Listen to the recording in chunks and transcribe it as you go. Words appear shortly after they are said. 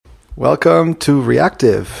Welcome to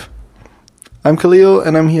Reactive. I'm Khalil,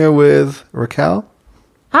 and I'm here with Raquel.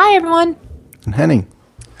 Hi, everyone. And Henning.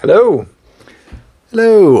 Hello.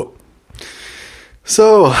 Hello.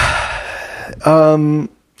 So,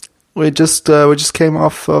 we just came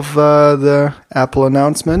off of the Apple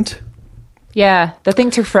announcement. Yeah, the thing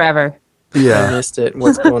took forever. Yeah, I missed it.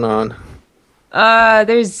 What's going on?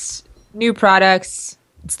 There's new products.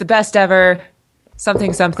 It's the best ever.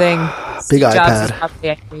 Something. Big Steve Jobs iPad. is probably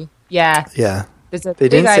angry. Yeah. Yeah. There's a They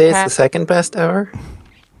big didn't say iPad. it's the second best ever?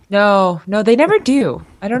 No, they never do.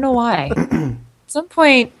 I don't know why. At some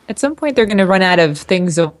point, they're going to run out of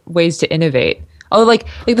ways to innovate. Although, like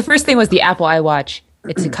the first thing was the Apple iWatch.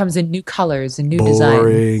 It comes in new colors and new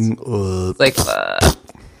Boring. designs.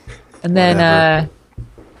 And then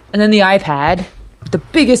the iPad, the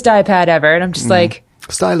biggest iPad ever, and I'm just like,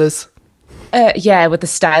 Stylus. yeah, with the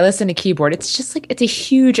stylus and a keyboard. It's just like it's a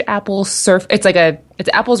huge Apple It's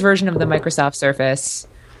Apple's version of the Microsoft Surface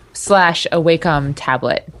 / a Wacom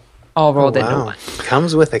tablet, all rolled into one.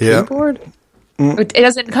 Comes with a keyboard? It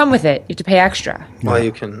doesn't come with it. You have to pay extra. Well,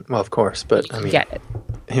 you can. Well, of course, but I mean, Get it.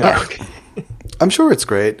 Yeah, okay. I'm sure it's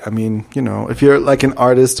great. I mean, if you're like an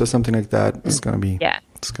artist or something like that, it's gonna be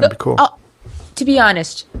cool. To be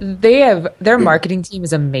honest, their marketing team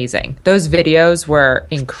is amazing. Those videos were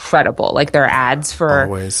incredible. Like their ads for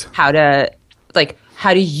Always. how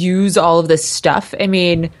to use all of this stuff. I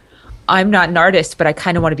mean, I'm not an artist, but I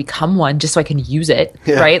kind of want to become one just so I can use it,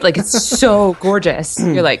 right? Like it's so gorgeous.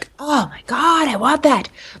 You're like, oh my God, I want that.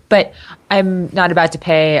 But I'm not about to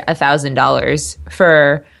pay $1,000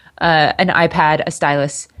 for an iPad, a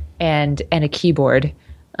stylus, and a keyboard.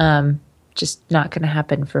 Just not going to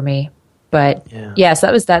happen for me. But yeah, so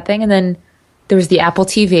that was that thing. And then there was the Apple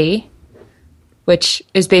TV, which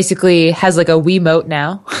is basically has like a Wiimote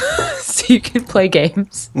now, so you can play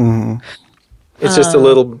games. Mm-hmm. It's just a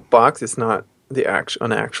little box. It's not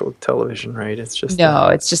an actual television, right? It's just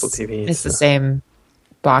it's just Apple TV. It's the same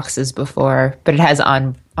box as before, but it has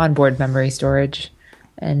onboard memory storage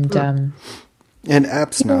and and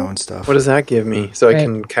apps now and stuff. What does that give me? So I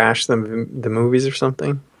can cache the movies or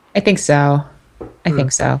something? I think so.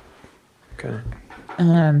 Okay.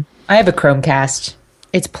 I have a Chromecast.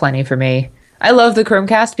 It's plenty for me. I love the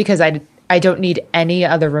Chromecast because I don't need any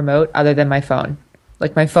other remote other than my phone.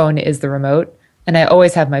 Like my phone is the remote, and I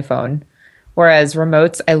always have my phone. Whereas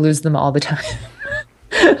remotes, I lose them all the time.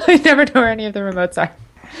 I never know where any of the remotes are.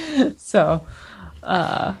 So,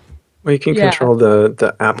 well, you can control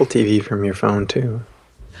the Apple TV from your phone too.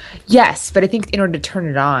 Yes, but I think in order to turn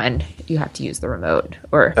it on, you have to use the remote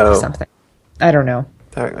or something. I don't know.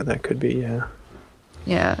 That could be, yeah.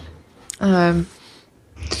 Yeah. But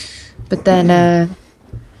then,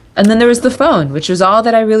 and then there was the phone, which was all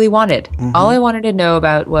that I really wanted. Mm-hmm. All I wanted to know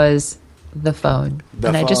about was the phone.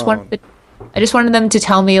 I just wanted them to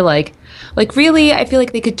tell me like really, I feel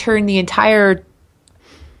like they could turn the entire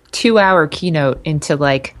 2-hour keynote into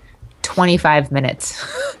like 25 minutes.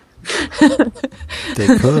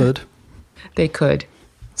 They could.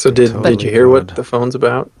 So did you hear what the phone's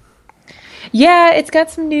about? Yeah, it's got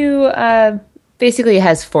some new, basically it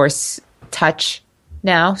has Force Touch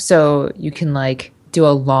now, so you can like do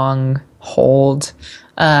a long hold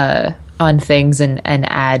on things and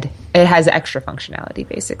add, it has extra functionality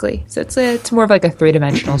basically. So it's more of like a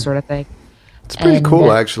 3-dimensional sort of thing. It's pretty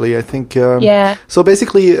cool, actually. I think. So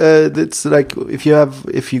basically, it's like if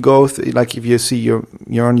you go if you see you're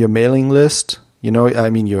on your mailing list,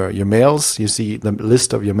 your mails. You see the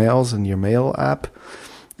list of your mails in your mail app,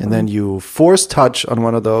 and then you force touch on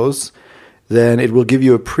one of those, then it will give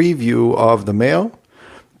you a preview of the mail,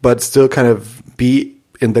 but still kind of be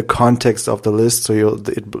in the context of the list. So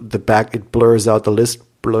it blurs out the list,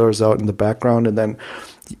 blurs out in the background, and then.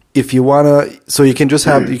 If you wanna, so you can just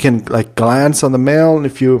you can like glance on the mail, and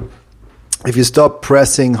if you stop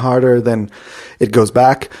pressing harder, then it goes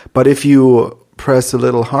back. But if you press a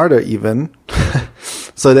little harder, even,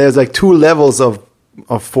 so there's like 2 levels of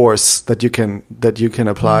force that you can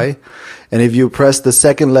apply, and if you press the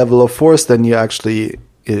second level of force, then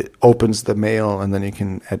it opens the mail, and then you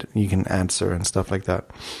can answer and stuff like that.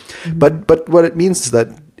 Mm-hmm. But what it means is that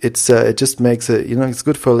it just makes it, it's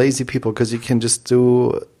good for lazy people because you can just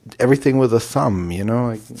do everything with a thumb,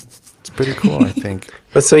 it's pretty cool, I think.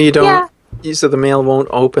 But so you don't, so the mail won't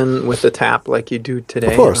open with a tap like you do today?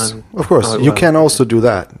 Of course. You can also do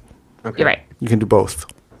that. Okay. You're right. You can do both.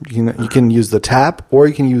 You can use the tap or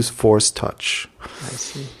you can use Force Touch. I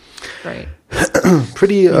see. Right.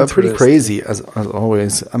 pretty crazy as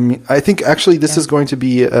always. I mean, I think actually this is going to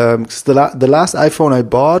be, 'cause the last iPhone I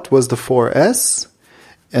bought was the 4S.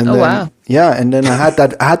 And and then I had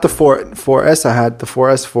the 4S. I had the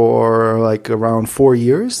 4S for like around 4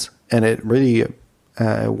 years, and it really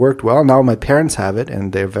worked well. Now my parents have it,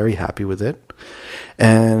 and they're very happy with it.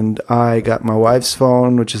 And I got my wife's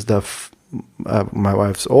phone, which is my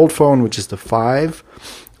wife's old phone, which is the 5.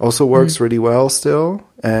 Also works really well still,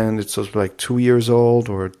 and it's just like 2 years old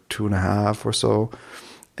or 2.5 or so.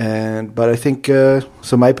 But I think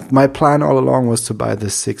so. My plan all along was to buy the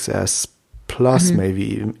 6S Plus,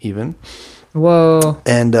 maybe even. Whoa!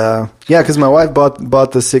 And because my wife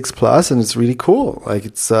bought the 6 Plus, and it's really cool. Like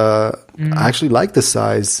it's I actually like the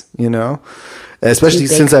size, especially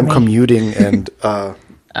since I'm commuting and. Oh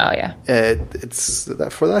yeah. It's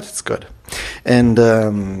it's good, and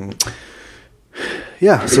so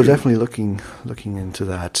definitely looking into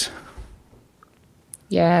that.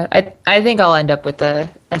 Yeah, I think I'll end up with a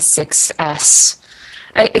 6S.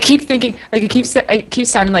 I keep thinking like it keeps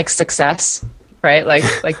sounding like success, right?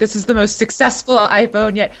 Like this is the most successful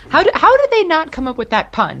iPhone yet. How did they not come up with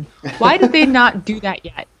that pun? Why did they not do that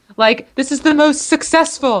yet? Like this is the most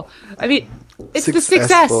successful. I mean, it's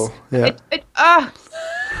successful. The 6S. Yeah.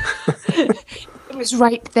 It was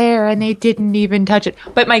right there, and they didn't even touch it.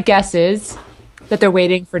 But my guess is that they're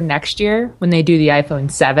waiting for next year when they do the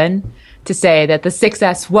iPhone 7 to say that the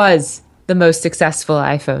 6S was the most successful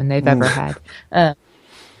iPhone they've ever had.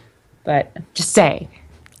 But just saying,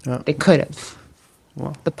 they could have.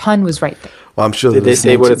 Well, the pun was right there. Well, I'm sure. Did they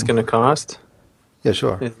say what it's going to cost? Yeah,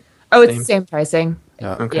 sure. It's the same pricing.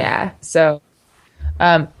 Yeah. Okay. Yeah. So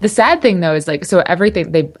the sad thing though is so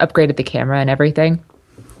everything, they upgraded the camera and everything.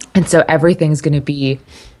 And so everything's going to be,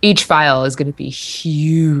 each file is going to be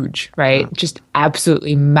huge, right? Just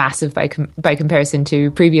absolutely massive by comparison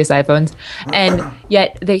to previous iPhones. And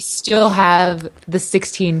yet they still have the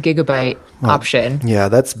 16 gigabyte option. Yeah,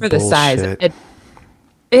 that's for bullshit. the size.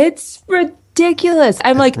 It's ridiculous.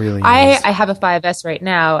 I'm like, really I have a 5S right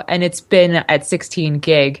now, and it's been at 16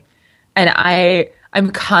 gig. And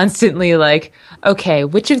I'm constantly like, okay,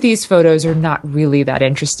 which of these photos are not really that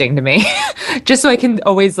interesting to me? Just so I can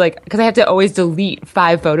always because I have to always delete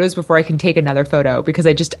 5 photos before I can take another photo because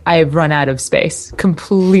I've run out of space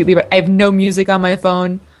completely. But I have no music on my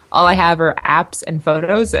phone. All I have are apps and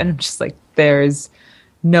photos, and I'm just like, there's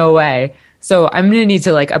no way. So I'm going to need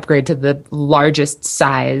to upgrade to the largest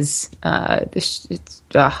size. Did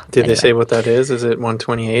they say what that is? Is it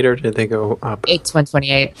 128 or did they go up? It's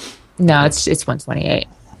 128. No, it's 128.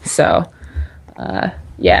 So,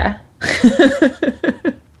 yeah.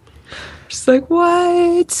 Just like,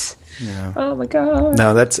 what? Yeah. Oh my god.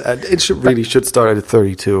 No, that's it. Should start at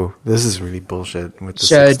 32. This is really bullshit with the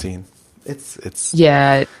 16. It's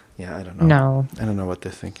yeah. Yeah, I don't know. No, I don't know what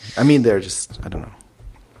they're thinking. I mean, they're just, I don't know.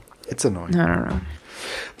 It's annoying. I don't know.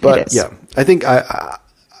 But yeah, I think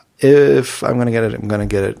if I'm gonna get it, I'm gonna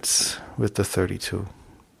get it with the 32,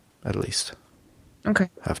 at least. Okay.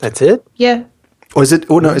 That's it? Yeah. Or is it?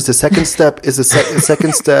 Oh no! Is the second step? Is the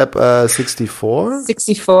second step 64?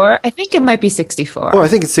 64. I think it might be 64. Oh, I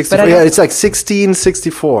think it's 64. Yeah, it's like 16,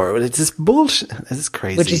 64. It's just bullshit. This is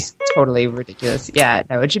crazy. Which is totally ridiculous. Yeah,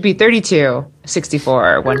 no, it should be 32,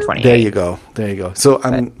 64, 128. There you go. So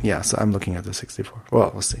I'm looking at the 64.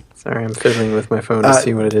 Well, we'll see. Sorry, I'm fiddling with my phone to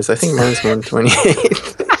see what it is. I think mine's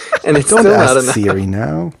 128, and it's don't still ask not enough. Siri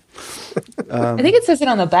now. I think it says it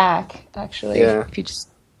on the back, actually. Yeah. If you just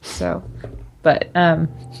but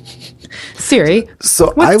Siri.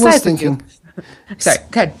 So I was thinking. Sorry,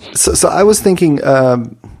 go ahead. So I was thinking.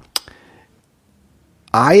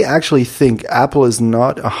 I actually think Apple is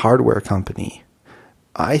not a hardware company.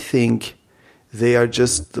 I think they are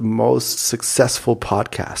just the most successful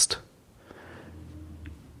podcast.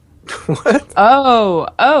 What?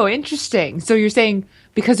 Oh, interesting. So you're saying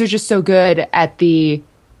because they're just so good at the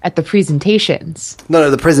presentations.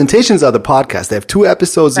 No, the presentations are the podcast. They have 2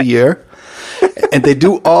 episodes a year, and they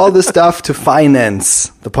do all the stuff to finance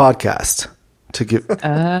the podcast. To give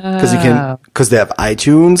because they have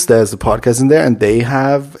iTunes. There's a podcast in there, and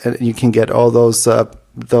you can get all those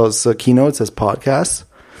keynotes as podcasts.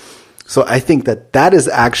 So I think that is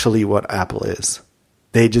actually what Apple is.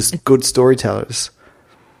 They just good storytellers.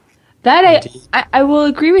 That I will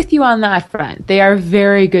agree with you on that front. They are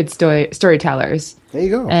very good storytellers. There you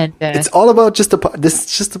go. And it's all about just this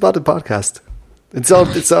is just about the podcast. It's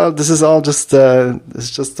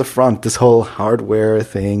just the front, this whole hardware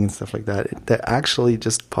thing and stuff like that. They're actually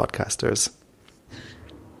just podcasters.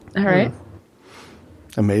 All right.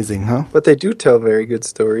 Amazing, huh? But they do tell very good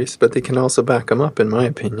stories, but they can also back them up, in my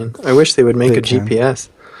opinion. I wish they would make a GPS.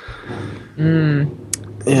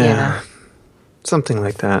 Yeah. Something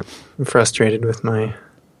like that. I'm frustrated with my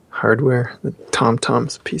hardware. The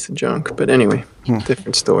TomTom's a piece of junk, but anyway,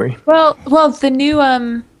 different story. Well, the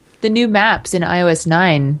new maps in iOS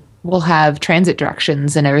 9 will have transit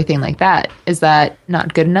directions and everything like that. Is that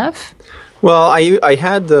not good enough? Well, I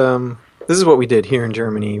had this is what we did here in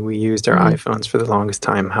Germany. We used our iPhones for the longest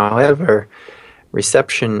time. However,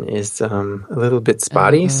 reception is a little bit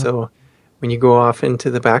spotty. So when you go off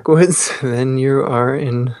into the backwoods, then you are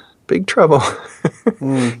in big trouble.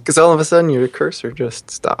 Because all of a sudden your cursor just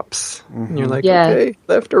stops. And you're like, okay,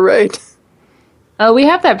 left or right? Oh, we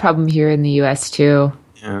have that problem here in the US too.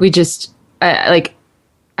 Yeah. We just, I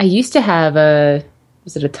used to have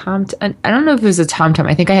was it a TomTom? I don't know if it was a TomTom.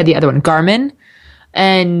 I think I had the other one, Garmin.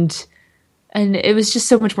 And it was just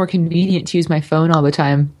so much more convenient to use my phone all the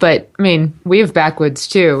time. But, I mean, we have backwoods,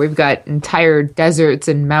 too. We've got entire deserts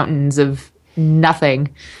and mountains of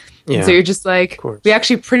nothing. Yeah, so you're just like, we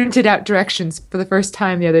actually printed out directions for the first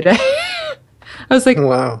time the other day. I was like,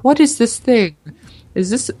 wow. What is this thing? Is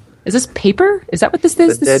this paper? Is that what this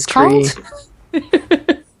is? This is called?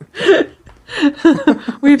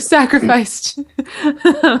 We've sacrificed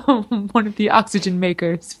one of the oxygen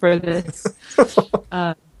makers for this.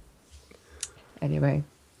 Anyway,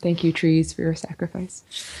 thank you, trees, for your sacrifice.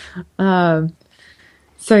 So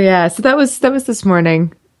that was this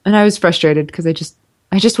morning, and I was frustrated because I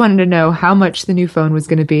just wanted to know how much the new phone was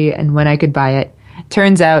going to be and when I could buy it.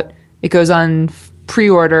 Turns out it goes on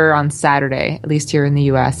pre-order on Saturday, at least here in the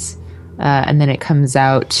US, and then it comes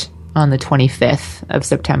out on the 25th of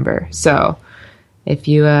September. So if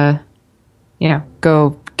you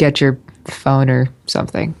go get your phone or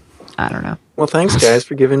something, I don't know. Well, thanks, guys,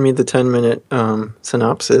 for giving me the 10-minute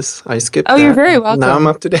synopsis. I skipped that. You're very welcome. Now I'm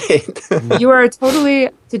up to date. You are totally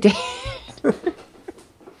up to date.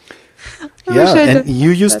 And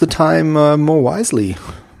you use the time more wisely.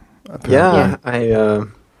 Apparently. Yeah, I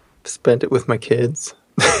spent it with my kids.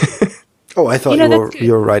 Oh, I thought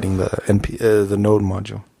you were writing the Node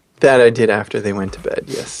module. That I did after they went to bed,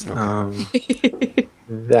 yes. Okay.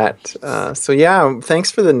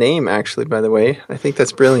 Thanks for the name, actually, by the way. I think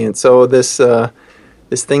that's brilliant. So this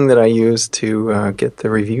thing that I use to get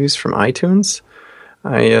the reviews from iTunes,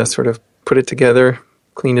 I sort of put it together,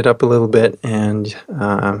 cleaned it up a little bit, and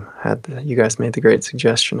you guys made the great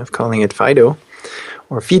suggestion of calling it Fido,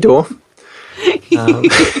 or Fido.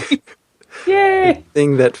 Yay!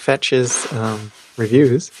 Thing that fetches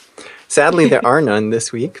reviews. Sadly, there are none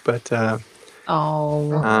this week, but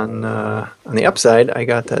on the upside, I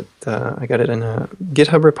got that I got it in a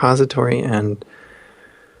GitHub repository and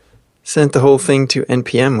sent the whole thing to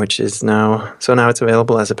NPM, which is now it's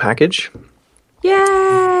available as a package.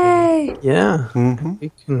 Yay! Yeah,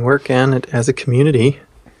 we can work on it as a community,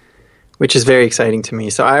 which is very exciting to me.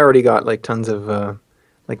 So I already got tons of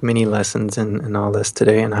mini lessons and all this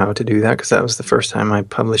today on how to do that, because that was the first time I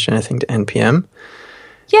published anything to NPM.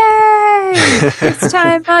 Yay! First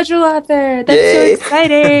time module author. That's Yay. So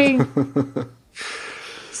exciting.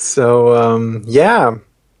 So,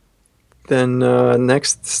 Then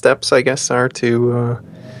next steps, I guess, are to,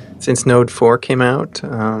 since Node 4 came out,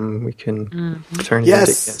 we can turn it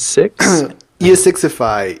into ES6.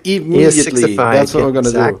 ES6ify. Immediately. That's what we're going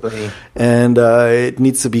to do. And it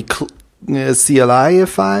needs to be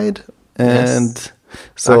CLI-ified. And... Yes.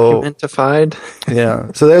 So documentified.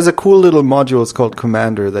 Yeah. So there's a cool little module. It's called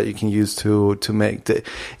Commander that you can use to make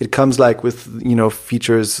it comes with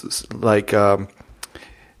features like a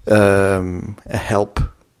help.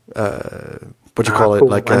 What you call it?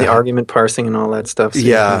 Cool. And the argument parsing and all that stuff.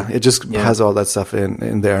 So it just has all that stuff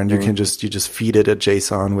in there, and you can just feed it a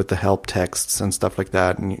JSON with the help texts and stuff like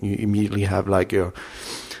that, and you immediately have your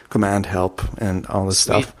command help and all this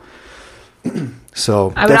stuff.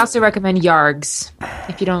 So I would also recommend Yargs.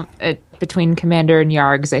 If you don't, between Commander and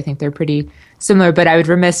Yargs, I think they're pretty similar. But I'd be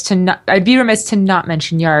remiss to not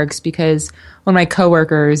mention Yargs, because one of my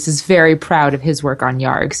coworkers is very proud of his work on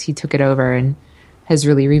Yargs. He took it over and has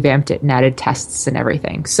really revamped it and added tests and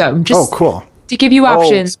everything. So just cool. To give you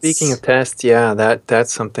options. Speaking of tests,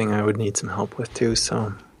 that's something I would need some help with too.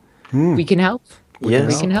 So we can help. We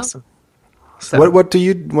can help. Awesome. So, what do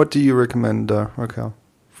you recommend, Raquel?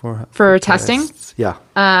 For testing? Yeah.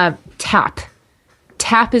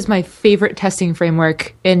 Tap is my favorite testing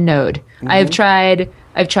framework in Node. I've tried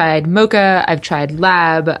Mocha, I've tried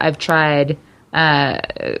Lab, I've tried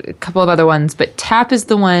a couple of other ones, but Tap is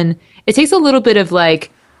the one. It takes a little bit of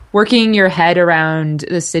working your head around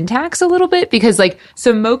the syntax a little bit, because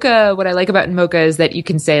so Mocha, what I like about Mocha is that you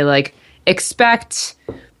can say expect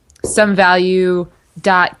some value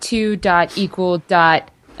 .to .equal .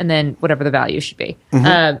 And then whatever the value should be.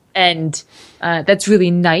 That's really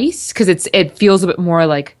nice because it feels a bit more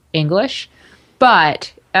like English.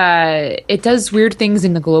 But it does weird things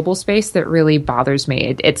in the global space that really bothers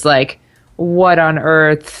me. It's like, what on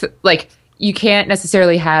earth? Like, you can't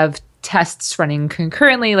necessarily have tests running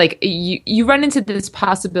concurrently. Like, you run into this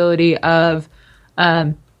possibility of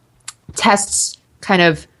tests kind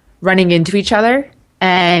of running into each other,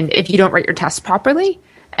 and if you don't write your tests properly.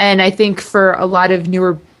 And I think for a lot of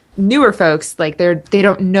newer folks, like they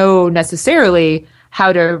don't know necessarily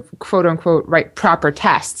how to quote unquote write proper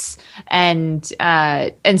tests, and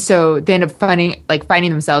so they end up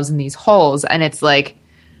finding themselves in these holes. And it's like,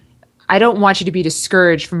 I don't want you to be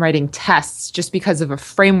discouraged from writing tests just because of a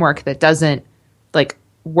framework that doesn't like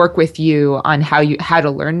work with you on how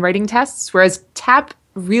to learn writing tests. Whereas TAP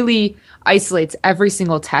really isolates every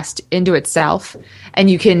single test into itself, and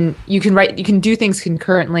you can do things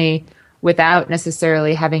concurrently without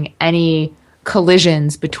necessarily having any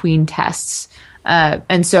collisions between tests.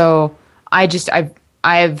 And so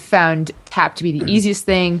I've found TAP to be the easiest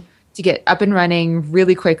thing to get up and running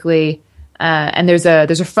really quickly. And there's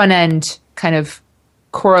a front end kind of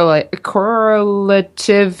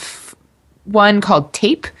correlative one called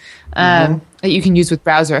Tape that you can use with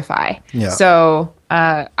Browserify. Yeah. So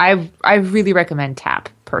I really recommend TAP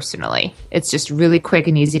personally. It's just really quick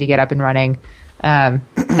and easy to get up and running. And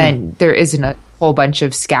there isn't a whole bunch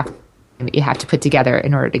of scaffolding that you have to put together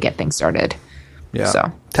in order to get things started. Yeah.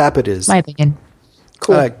 So TAP it is. My opinion.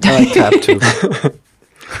 Cool. I like TAP too.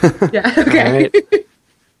 Yeah. Okay. Right.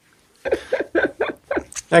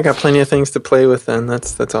 I got plenty of things to play with then.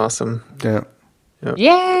 That's awesome. Yeah. Yep.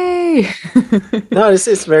 Yay! No,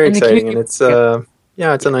 it's very exciting, and it's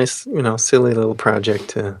it's a nice, silly little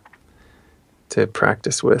project to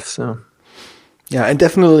practice with. So yeah, and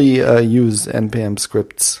definitely use npm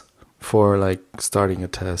scripts for like starting a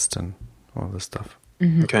test and all this stuff.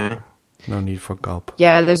 Mm-hmm. Okay. No need for gulp.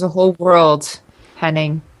 Yeah, there's a whole world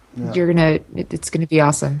pending. Yeah. It's gonna be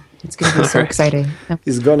awesome. It's gonna be so exciting.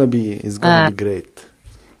 It's gonna be great.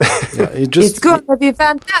 Yeah, it's gonna be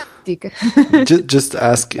fantastic. just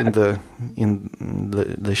ask in the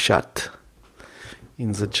chat.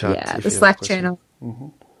 In the chat. Yeah, the Slack channel. Mm-hmm.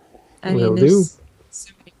 I mean, there's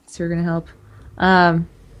so many people who are gonna help.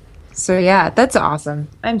 So yeah, that's awesome.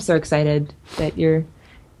 I'm so excited that you're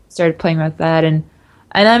started playing with that, and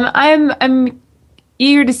I'm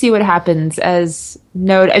eager to see what happens as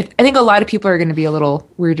Node. I think a lot of people are going to be a little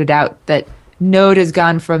weirded out that Node has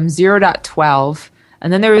gone from 0.12,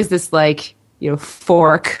 and then there was this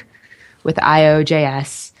fork with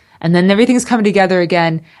IO.js, and then everything's come together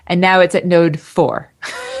again, and now it's at Node 4,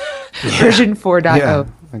 version 4.0. Yeah,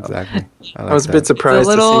 exactly. I was a bit surprised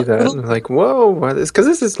to see that. I was like, whoa, because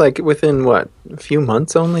this is like within a few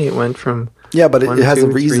months only. It went from but it has a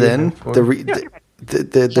reason. 3,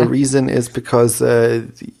 The reason is because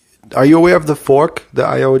are you aware of the fork, the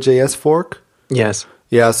IO.js fork? Yes.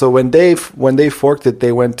 Yeah, so when they forked it,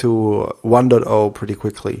 they went to 1.0 pretty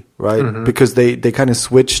quickly, right? Mm-hmm. Because they kind of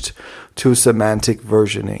switched to semantic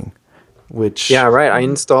versioning, which... Yeah, right. I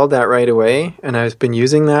installed that right away, and I've been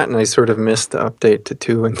using that, and I sort of missed the update to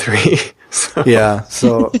 2 and 3. So. Yeah,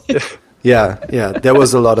 so... Yeah, there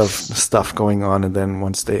was a lot of stuff going on, and then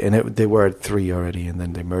once they were at 3 already, and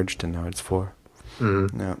then they merged, and now it's 4.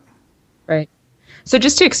 Mm-hmm. Yeah. Right. So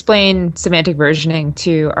just to explain semantic versioning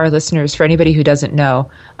to our listeners, for anybody who doesn't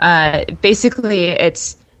know, basically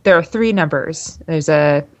there are 3 numbers. There's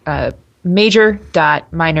a major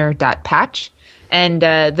dot minor dot patch, and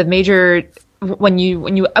the major, when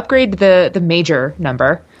you upgrade the major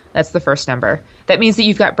number, that's the first number. That means that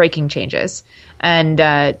you've got breaking changes, and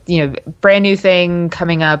brand new thing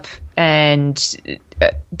coming up, and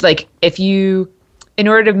in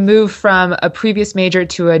order to move from a previous major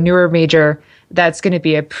to a newer major, that's going to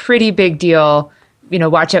be a pretty big deal.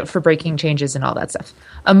 Watch out for breaking changes and all that stuff.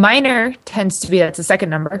 A minor that's the second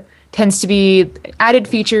number, tends to be added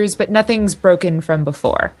features, but nothing's broken from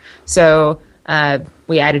before. So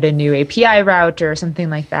we added a new API route or something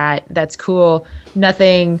like that. That's cool.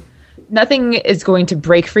 Nothing is going to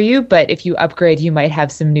break for you, but if you upgrade, you might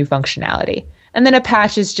have some new functionality. And then a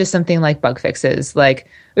patch is just something like bug fixes, like,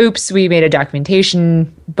 oops, we made a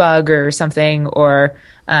documentation bug or something, or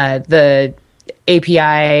the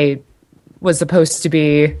API was supposed to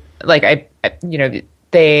be there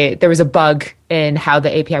was a bug in how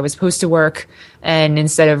the API was supposed to work, and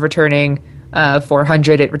instead of returning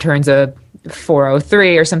 400, it returns a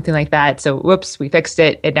 403 or something like that. So, whoops, we fixed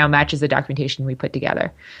it. It now matches the documentation we put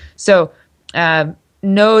together. So,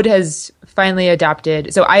 Node has finally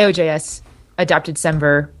adopted. So, IO.js adopted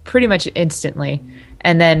SemVer pretty much instantly,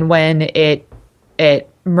 and then when it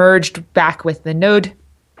merged back with the Node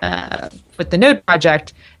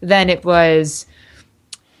project, then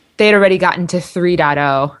they had already gotten to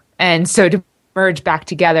 3.0. And so to merge back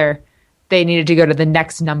together, they needed to go to the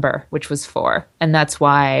next number, which was 4. And that's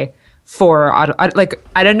why 4, like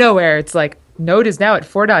out of nowhere, it's like, Node is now at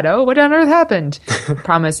 4.0. What on earth happened?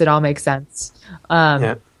 Promise it all makes sense.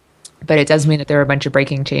 But it does mean that there are a bunch of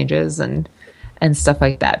breaking changes and stuff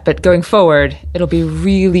like that. But going forward, it'll be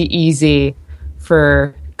really easy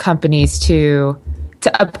for companies to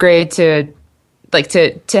upgrade to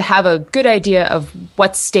have a good idea of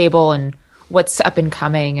what's stable and what's up and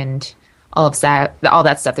coming and all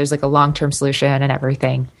that stuff. There's like a long-term solution and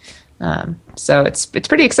everything. So it's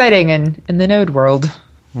pretty exciting in the Node world.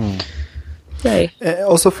 Yay.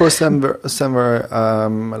 Also for SemVer,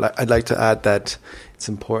 I'd like to add that it's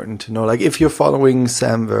important to know, like if you're following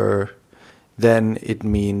SemVer, then it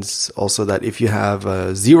means also that if you have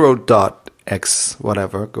a 0.x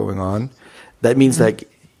whatever going on, that means like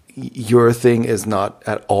your thing is not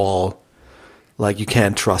at all, like you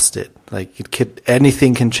can't trust it. Like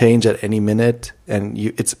anything can change at any minute, and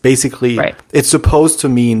it's basically it's supposed to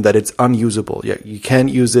mean that it's unusable. Yeah, you can't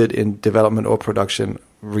use it in development or production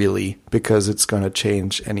really because it's going to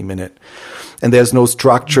change any minute, and there's no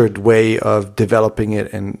structured way of developing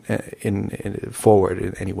it in forward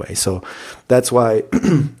in any way. So that's why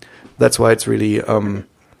it's really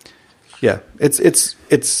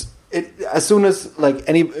as soon as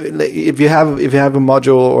if you have a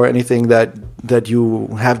module or anything that you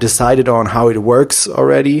have decided on how it works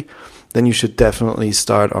already, then you should definitely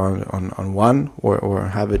start on 1 or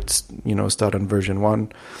have it start on version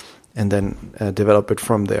 1 and then develop it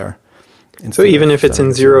from there. So even if it's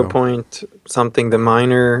in 0 point something, the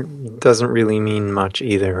minor doesn't really mean much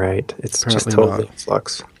either, right? It's apparently just totally in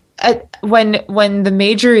flux. When the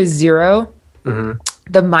major is 0,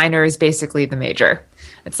 the minor is basically the major.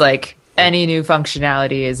 It's like any new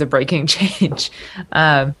functionality is a breaking change.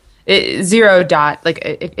 0 dot, like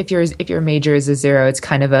if your major is a 0, it's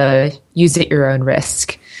kind of a use at your own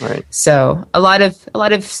risk. Right. So a lot of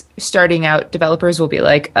starting out developers will be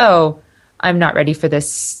like, oh, I'm not ready for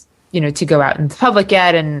this, to go out in the public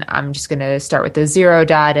yet, and I'm just going to start with the 0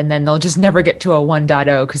 dot, and then they'll just never get to a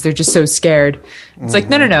 1.0 because they're just so scared. It's like,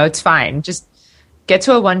 no, it's fine. Just get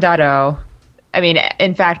to a 1.0. I mean,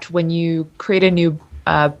 in fact, when you create a new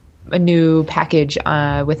package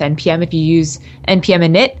with npm, if you use npm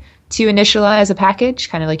init to initialize a package,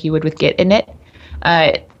 kind of like you would with git init,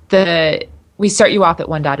 we start you off at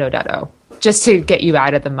 1.0.0 just to get you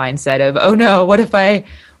out of the mindset of, oh no, what if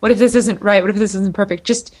this isn't right? What if this isn't perfect?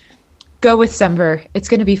 Just go with SemVer. It's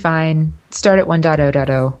going to be fine. Start at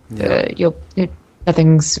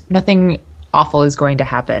 1.0.0. Nothing awful is going to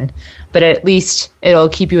happen, but at least it'll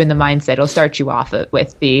keep you in the mindset. It'll start you off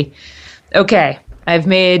with the, okay, I've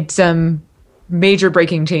made some major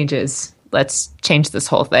breaking changes. Let's change this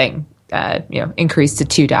whole thing. Increase to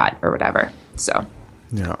 2 dot or whatever. So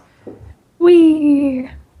yeah,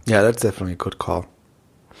 that's definitely a good call.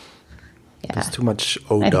 Yeah, there's too much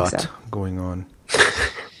O dot going on.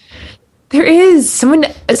 There is someone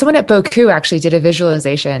at Boku actually did a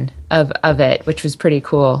visualization of it, which was pretty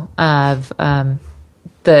cool. Of all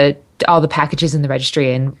the packages in the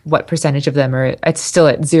registry and what percentage of them are still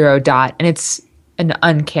at 0 dot, and it's an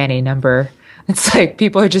uncanny number. It's like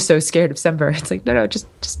people are just so scared of SemVer. It's like no,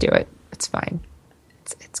 just do it. It's fine.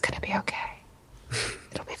 It's gonna be okay.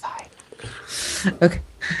 It'll be fine. Okay.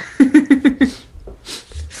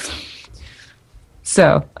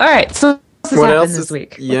 So all right. So what else this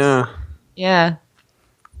week? Yeah.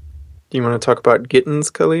 Do you want to talk about Gittens,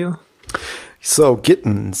 Khalil? So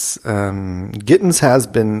Gittens has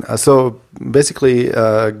been so basically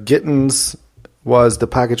Gittens was the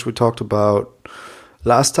package we talked about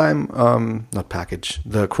last time. Not package,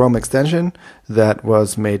 the Chrome extension that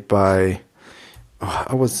was made by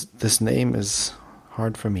this name is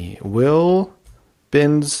hard for me. Will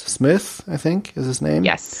Binns Smith, I think, is his name.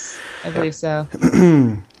 Yes, I believe so.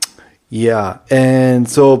 Yeah, and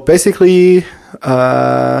so basically,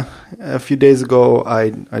 a few days ago, I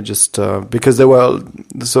just because I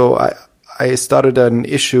started an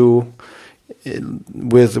issue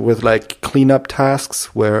with like cleanup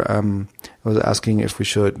tasks where I was asking if we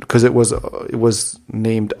should, because it was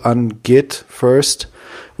named ungit first,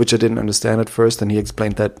 which I didn't understand at first, and he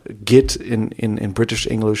explained that git in British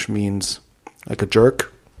English means like a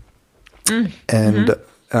jerk, and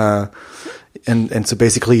so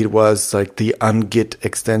basically it was like the ungit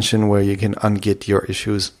extension where you can ungit your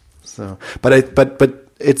issues. So, but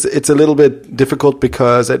it's a little bit difficult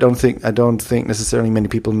because I don't think necessarily many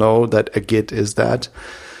people know that a git is that,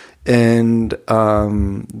 and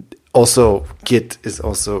also Git is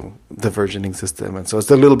also the versioning system, and so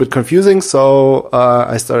it's a little bit confusing. So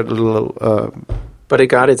I started a little But it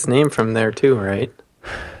got its name from there too, right?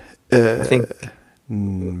 I think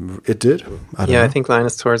it did. I don't know. I think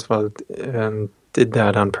Linus Torvalds did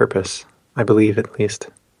that on purpose. I believe, at least.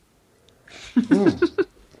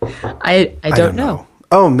 I don't know.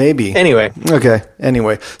 Oh, maybe. Anyway. Okay.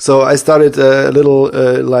 Anyway, so I started a little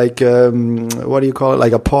what do you call it?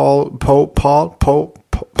 Like a poll.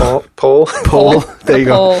 There you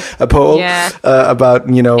go. A poll. Yeah. About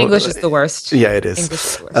English is the worst. Yeah, it is. English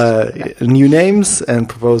is the worst. New names and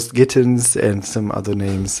proposed Gittens and some other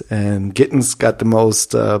names, and Gittens got the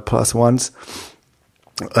most +1s.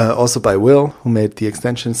 Also by Will, who made the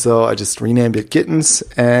extension. So I just renamed it Gittens,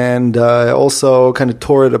 and I also kind of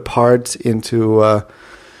tore it apart into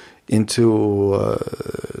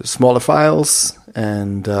smaller files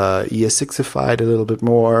and ES6ified a little bit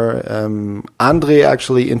more. Andre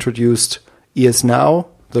actually introduced ES Now,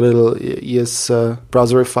 the little ES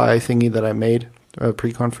browserify thingy that I made,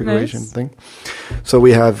 pre-configuration thing. So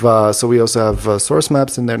we have, we also have source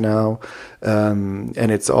maps in there now,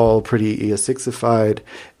 and it's all pretty ES6ified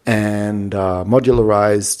and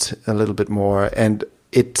modularized a little bit more. And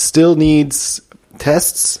it still needs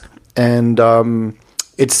tests, and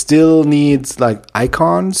it still needs like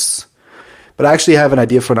icons. But I actually have an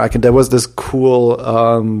idea for an icon. There was this cool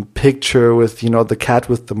picture with the cat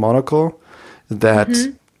with the monocle that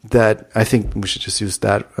I think we should just use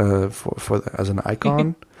that for as an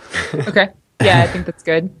icon. Okay. Yeah, I think that's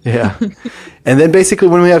good. Yeah. And then basically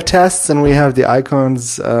when we have tests and we have the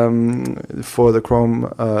icons for the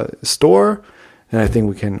Chrome store, then I think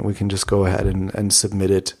we can just go ahead and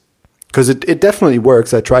submit it. Because it definitely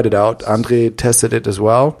works. I tried it out. Andre tested it as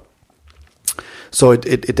well. So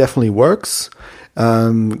it definitely works.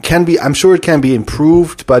 I'm sure it can be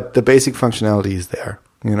improved, but the basic functionality is there.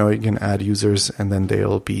 You can add users and then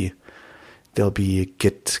they'll be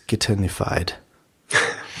Gittenified.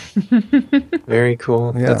 Very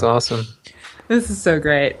cool. Yeah. That's awesome. This is so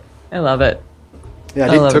great. I love it.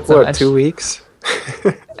 Yeah, it took so 2 weeks?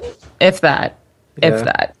 If that.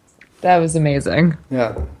 That was amazing.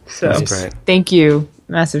 Yeah. So that's great. Thank you.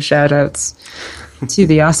 Massive shout outs to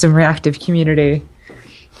the awesome reactive community.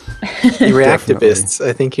 The reactivists,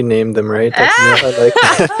 I think you named them, right? That's I like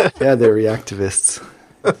that. Yeah, they're reactivists.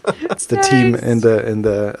 It's the team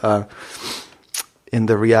in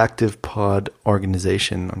the Reactive Pod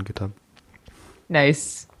organization on GitHub.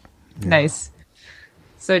 Nice. Yeah. Nice.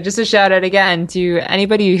 So just a shout out again to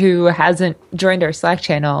anybody who hasn't joined our Slack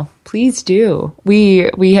channel. Please do.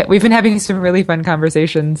 We've been having some really fun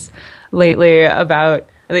conversations lately about.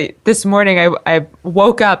 This morning I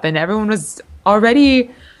woke up and everyone was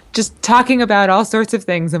already just talking about all sorts of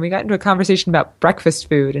things, and we got into a conversation about breakfast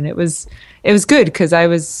food, and it was good because I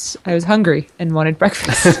was hungry and wanted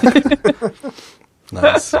breakfast.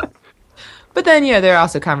 Nice. But then, there are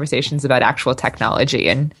also conversations about actual technology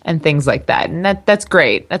and things like that. And that's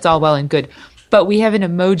great. That's all well and good. But we have an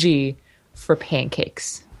emoji for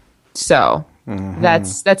pancakes. So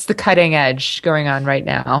that's the cutting edge going on right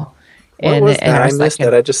now. What was that? I missed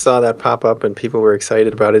that. I just saw that pop up and people were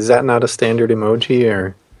excited about it. Is that not a standard emoji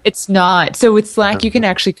or? It's not. So with Slack, you can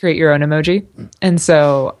actually create your own emoji. And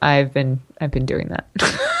so I've been doing that.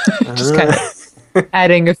 Just kind of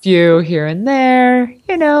adding a few here and there,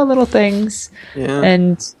 little things. Yeah.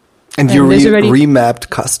 And you remapped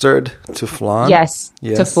custard to flan? Yes,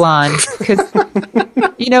 to flan. Because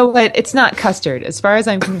you know what? It's not custard. As far as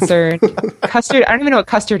I'm concerned, custard, I don't even know what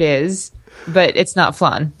custard is, but it's not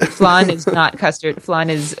flan. Flan is not custard. Flan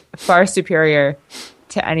is far superior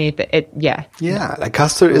to anything. Yeah, like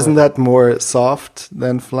custard, isn't that more soft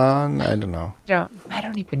than flan? I don't know. I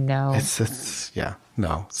don't even know. It's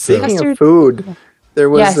no. Speaking of food, there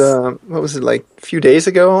was what was it, like a few days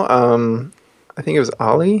ago? I think it was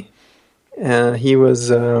Ollie, and he was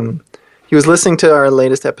listening to our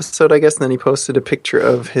latest episode, I guess, and then he posted a picture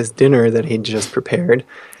of his dinner that he'd just prepared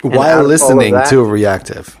while listening to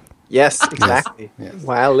Reactive. Yes, exactly. Yes.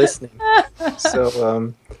 While listening.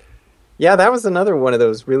 So, that was another one of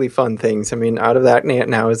those really fun things. I mean, out of that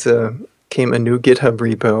now came a new GitHub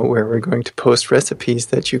repo where we're going to post recipes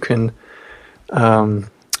that you can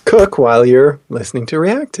cook while you're listening to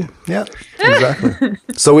Reactive. Yeah, exactly.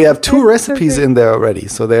 So we have 2 recipes in there already.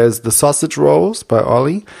 So there's the sausage rolls by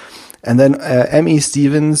Ollie. And then M.E.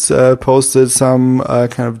 Stevens posted some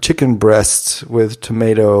kind of chicken breast with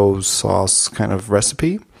tomato sauce kind of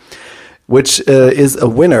recipe, which is a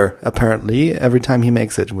winner, apparently, every time he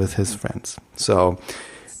makes it with his friends. So,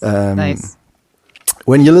 nice.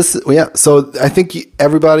 when you listen, so I think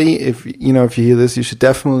everybody, if you hear this, you should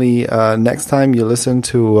definitely, next time you listen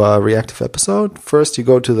to a reactive episode, first you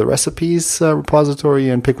go to the recipes repository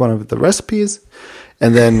and pick one of the recipes,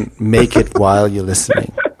 and then make it while you're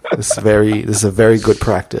listening. This is a very good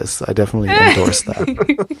practice. I definitely endorse that.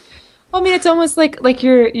 Well, I mean, it's almost like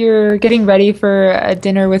you're getting ready for a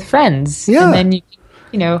dinner with friends. Yeah. And then you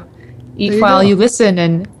eat while you listen.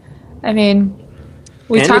 And I mean,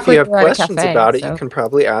 and if you have questions about it, you can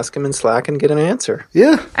probably ask them in Slack and get an answer.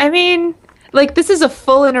 Yeah. I mean, this is a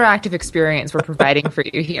full interactive experience we're providing for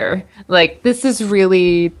you here. This is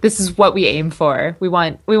what we aim for. We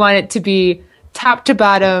want it to be top to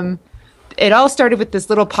bottom. It all started with this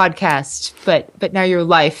little podcast, but now your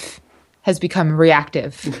life has become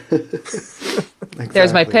reactive. Exactly.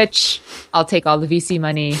 There's my pitch. I'll take all the VC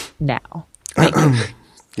money now.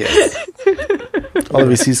 Yes. All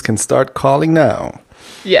the VCs can start calling now.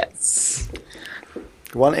 Yes.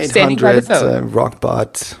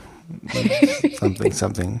 1-800-ROCKBOT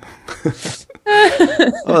something.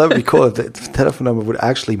 Oh, that would be cool if the telephone number would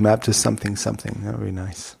actually map to something. That would be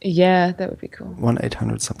nice. Yeah, that would be cool.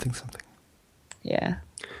 1-800 something. Yeah.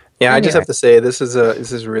 Yeah, I just have to say this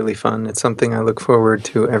is really fun. It's something I look forward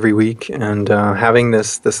to every week, and having the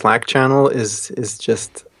Slack channel is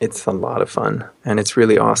just, it's a lot of fun, and it's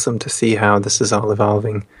really awesome to see how this is all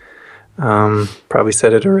evolving. Probably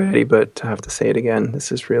said it already, but I have to say it again.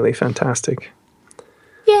 This is really fantastic.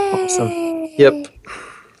 Yay! Awesome. Yep.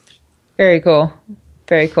 Very cool.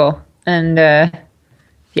 Very cool. And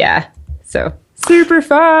yeah, so super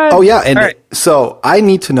fun. Oh, yeah. And so I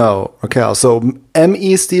need to know, Raquel. So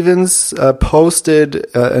M.E. Stevens posted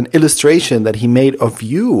an illustration that he made of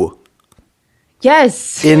you.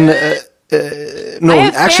 Yes. No,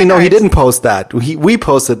 he didn't post that. We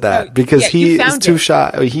posted that because he is too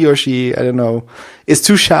shy. He or she, I don't know, is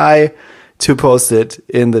too shy to post it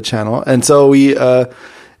in the channel. And so we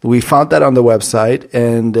found that on the website,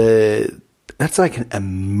 and that's like an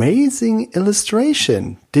amazing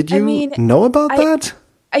illustration. Did you know about that?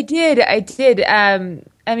 I did.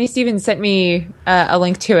 M.E. Stevens sent me a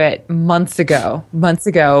link to it months ago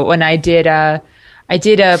when I did a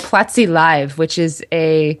Platzi Live, which is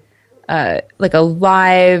a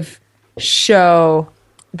live show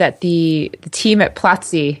that the team at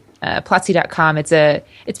Platzi, Platzi.com,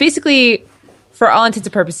 it's basically, for all intents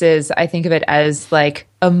and purposes, I think of it as like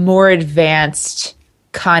a more advanced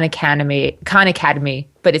Khan Academy,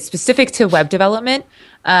 but it's specific to web development,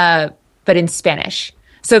 but in Spanish.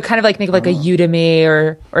 So kind of think of like a Udemy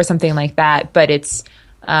or something like that, but it's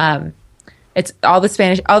all the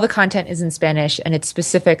Spanish, all the content is in Spanish, and it's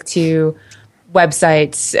specific to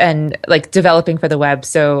websites and like developing for the web.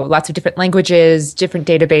 So lots of different languages, different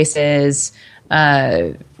databases,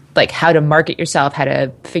 like how to market yourself, how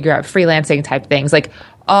to figure out freelancing type things, like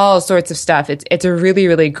all sorts of stuff. It's a really,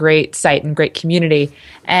 really great site and great community.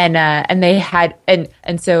 And they had,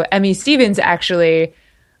 and so M.E. Stevens actually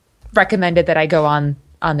recommended that I go on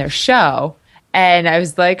their show. And I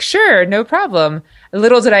was like, sure, no problem.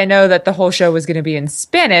 Little did I know that the whole show was going to be in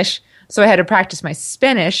Spanish. So I had to practice my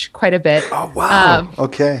Spanish quite a bit. Oh, wow.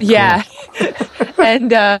 Okay. Yeah. Cool. And,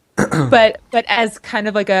 but as kind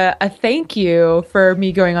of like a thank you for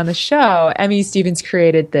me going on the show, M.E. Stevens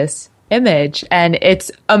created this image, and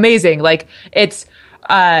it's amazing. Like it's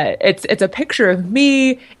a picture of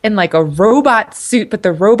me in like a robot suit, but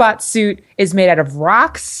the robot suit is made out of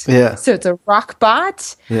rocks. Yeah. So it's a rock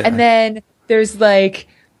bot. Yeah. And then there's a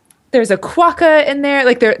quokka in there.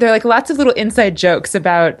 Like there are like lots of little inside jokes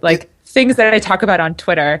about like things that I talk about on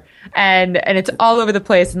Twitter, and it's all over the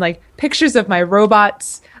place, and like pictures of my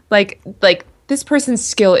robots. Like this person's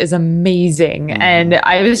skill is amazing. Mm-hmm. And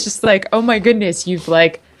I was just like, oh my goodness, you've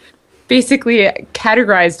like basically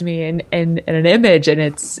categorized me in an image, and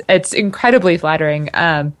it's incredibly flattering.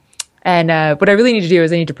 And what I really need to do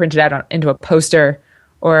is I need to print it out into a poster,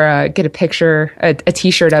 or get a picture, a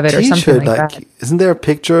T-shirt of it, or something like that. Isn't there a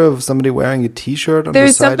picture of somebody wearing a T-shirt on the side?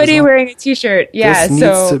 There's somebody wearing a T-shirt. Yeah, this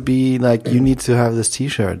needs to be like, you need to have this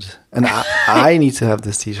T-shirt, and I need to have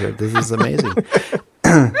this T-shirt. This is amazing.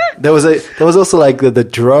 There was also like the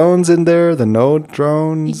drones in there, the Node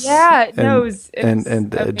drones. Yeah, and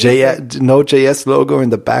Node.js logo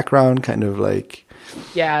in the background, kind of like.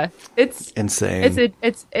 Yeah, it's insane.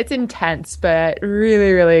 It's intense, but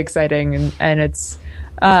really, really exciting, and it's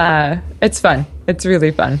fun. It's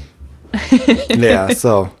really fun. Yeah.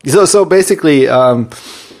 So basically,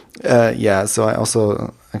 yeah.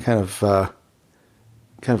 So I kind of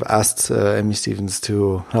asked M.E. Stevens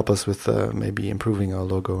to help us with maybe improving our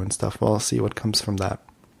logo and stuff. We'll see what comes from that.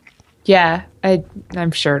 Yeah,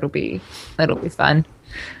 I'm sure it'll be fun.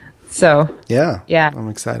 So yeah, yeah, I'm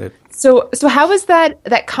excited. So how was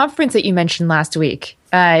that conference that you mentioned last week?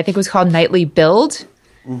 I think it was called Nightly Build.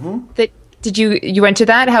 Mm-hmm. You went to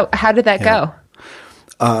that? How did that go?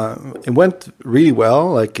 It went really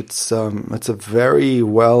well. Like it's a very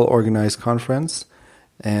well organized conference,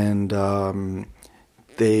 and so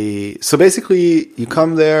basically you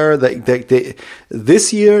come there.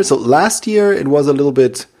 This year, so last year it was a little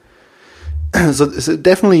bit. So it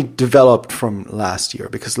definitely developed from last year,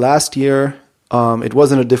 because last year it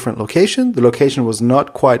was in a different location. The location was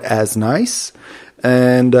not quite as nice,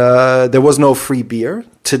 and there was no free beer.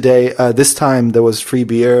 This time there was free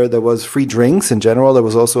beer. There was free drinks in general. There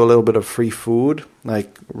was also a little bit of free food,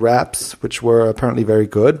 like wraps, which were apparently very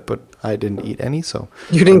good, but I didn't eat any. So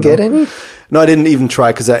you didn't get any? No, I didn't even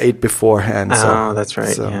try because I ate beforehand. Oh, that's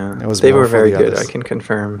right. So yeah, they were very good. I can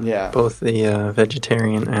confirm. Yeah, both the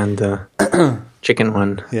vegetarian and the chicken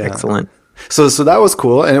one. Yeah. Excellent. So that was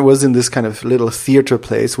cool, and it was in this kind of little theater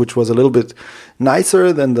place, which was a little bit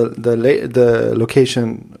nicer than the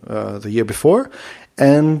location the year before,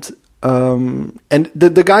 and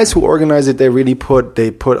the guys who organized it, they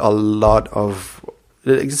put a lot of.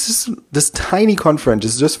 It's just this tiny conference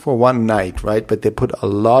is just for one night, right? But they put a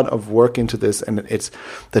lot of work into this, and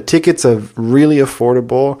the tickets are really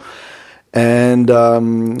affordable. And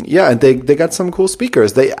and they got some cool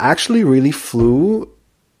speakers. They actually really flew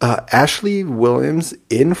Ashley Williams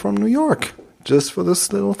in from New York just for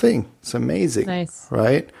this little thing. It's amazing, nice,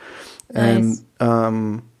 right? Nice.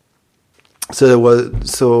 And so there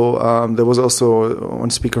was also one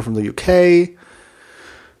speaker from the UK.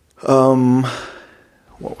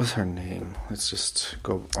 What was her name? Let's just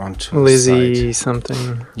go on to Lizzie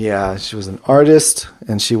something. Yeah, she was an artist,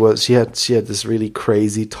 and she had this really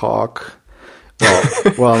crazy talk.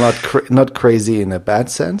 Well, not crazy in a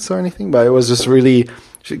bad sense or anything, but it was just really,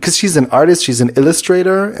 because she's an artist, she's an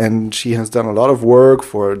illustrator, and she has done a lot of work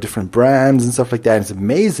for different brands and stuff like that. It's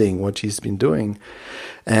amazing what she's been doing,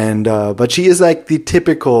 and but she is like the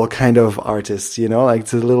typical kind of artist, like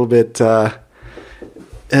it's a little bit.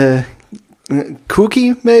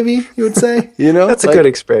 Kooky, maybe you would say. That's a good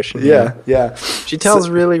expression. Yeah. She tells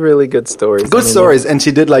really, really good stories. Good stories, and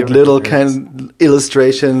she did like little kind of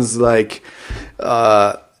illustrations, like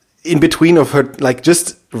in between of her, like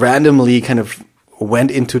just randomly kind of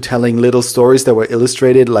went into telling little stories that were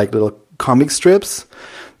illustrated, like little comic strips.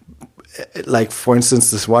 Like, for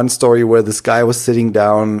instance, this one story where this guy was sitting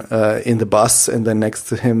down in the bus, and then next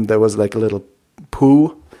to him there was like a little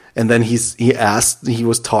poo. And then he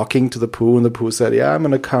was talking to the poo, and the poo said, "Yeah, I'm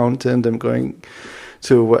an accountant.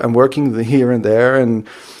 I'm working here and there, and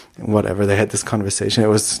whatever." They had this conversation. It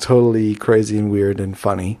was totally crazy and weird and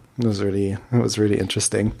funny. It was really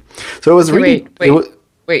interesting. So it was really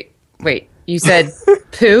wait. You said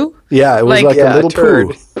poo? Yeah, it was like a little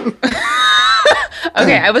poo.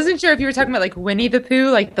 Okay, I wasn't sure if you were talking about like Winnie the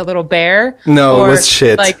Pooh, like the little bear. No, it was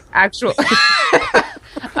shit. Like actual.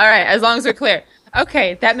 All right, as long as we're clear.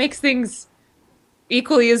 Okay, that makes things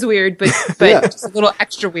equally as weird, but just a little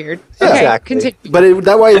extra weird. Yeah, okay, exactly. continue. But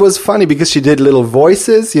that way it was funny because she did little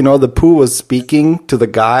voices. The poo was speaking to the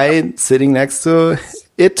guy sitting next to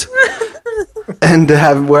it, and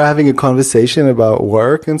we're having a conversation about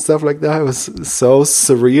work and stuff like that. It was so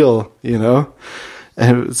surreal,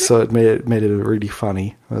 and so it made it really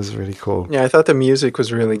funny. It was really cool. Yeah, I thought the music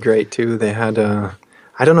was really great too. They had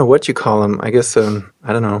I don't know what you call him. I guess I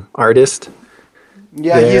don't know, artist.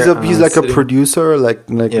 Yeah, he's like a producer, like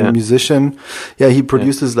a musician. Yeah, he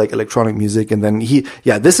produces like electronic music, and then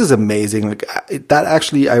this is amazing. Like that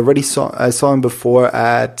actually, I saw him before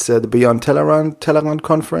at the Beyond Tellerrand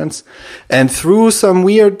conference, and through some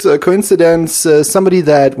weird coincidence,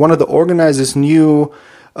 one of the organizers knew.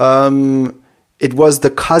 It was the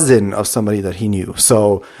cousin of somebody that he knew.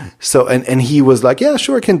 So he was like, yeah,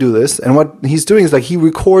 sure, I can do this. And what he's doing is like he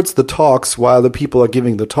records the talks while the people are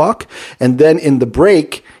giving the talk. And then in the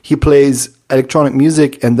break, he plays electronic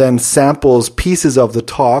music and then samples pieces of the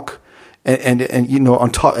talk and on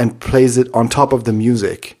top, and plays it on top of the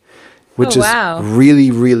music, which is really,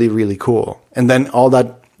 really, really cool. And then all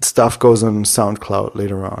that stuff goes on SoundCloud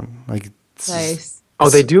later on. Like, nice. Oh,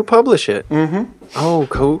 they do publish it. Mm-hmm. Oh,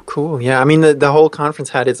 cool. Yeah, I mean the whole conference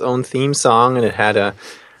had its own theme song, and it had a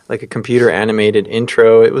computer animated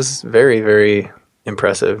intro. It was very, very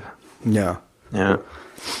impressive. Yeah. And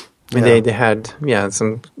they had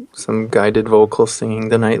some guided vocals singing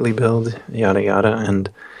the Nightly Build, yada yada, and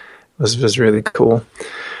it was really cool.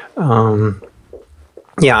 I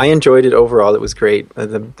enjoyed it overall. It was great.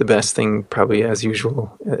 The best thing, probably as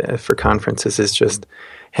usual for conferences, is just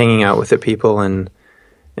hanging out with the people and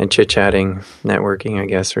chit-chatting, networking, I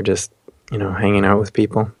guess, or just, hanging out with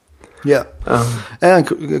people. Yeah.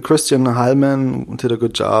 And Christian Heilmann did a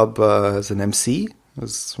good job as an MC.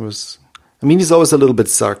 I mean, he's always a little bit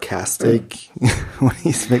sarcastic when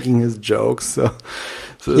he's making his jokes. So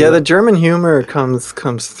yeah, the German humor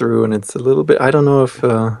comes through, and it's a little bit. I don't know if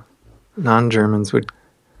non-Germans would.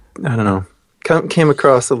 I don't know. Came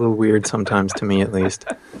across a little weird sometimes to me, at least.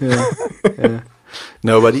 Yeah.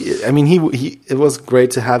 No, but it was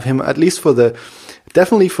great to have him, at least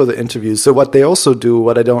definitely for the interviews. So what they also do,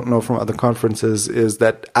 what I don't know from other conferences, is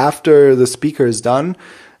that after the speaker is done,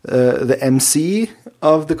 the MC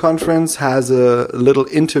of the conference has a little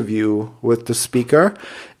interview with the speaker,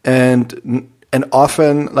 and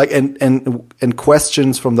often and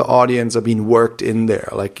questions from the audience are being worked in there.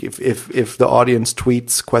 Like if the audience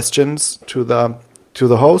tweets questions to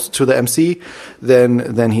the host, to the MC,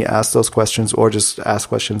 then he asks those questions, or just asks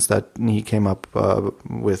questions that he came up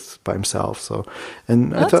with by himself. So,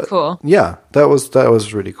 and that's cool. Yeah, that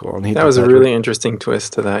was really cool. And that was a really interesting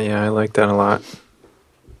twist to that. Yeah, I like that a lot.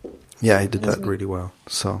 Yeah, he did that really well.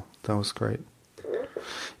 So that was great.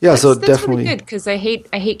 Yeah, that's definitely really good, because I hate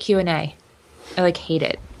Q&A. I hate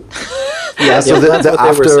it. Yeah, so the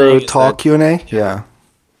after talk Q&A. Yeah,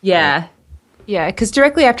 because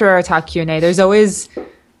directly after our talk Q&A, there's always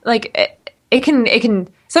it can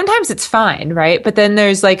sometimes it's fine, right? But then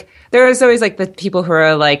there's always the people who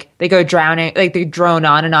are they go drowning, they drone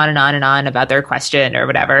on and on and on and on about their question or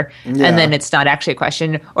whatever, and then it's not actually a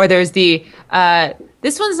question. Or there's the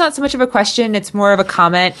this one's not so much of a question, it's more of a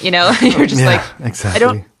comment, you're just exactly. I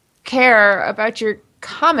don't care about your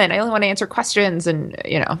comment, I only want to answer questions, and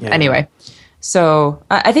anyway. So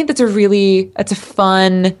I think that's a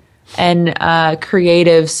fun and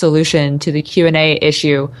creative solution to the Q&A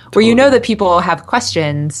issue, where that people have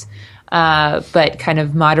questions, but kind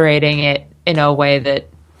of moderating it in a way that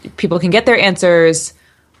people can get their answers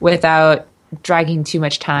without dragging too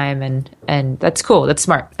much time, and that's cool. That's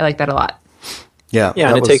smart. I like that a lot. Yeah,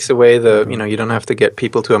 and it takes away you don't have to get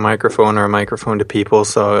people to a microphone or a microphone to people,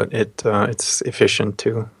 so it's efficient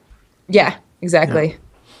too. Yeah, exactly.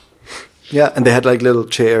 Yeah, and they had little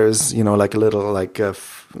chairs, like a little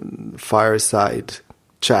fireside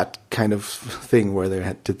chat kind of thing where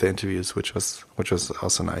they did the interviews, which was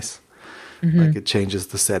also nice. Mm-hmm. It changes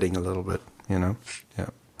the setting a little bit, Yeah.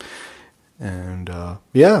 And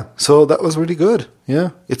so that was really good. Yeah,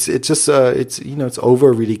 it's just it's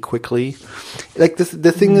over really quickly.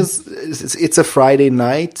 The thing is, it's a Friday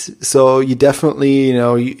night, so you definitely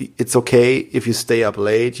it's okay if you stay up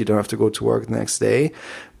late. You don't have to go to work the next day,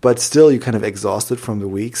 but still you're kind of exhausted from the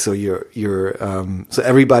week. So you're so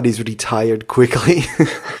everybody's really tired quickly.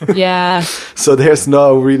 Yeah. So there's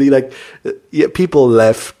no really people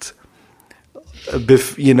left.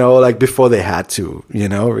 Before they had to,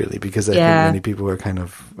 really, because I think many people were kind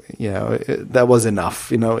of, that was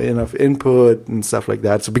enough, enough input and stuff like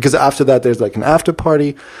that. So because after that, there's an after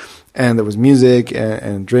party, and there was music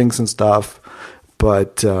and drinks and stuff.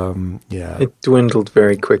 But it dwindled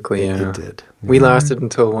very quickly. Yeah, it did. We lasted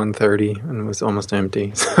until 1:30 and it was almost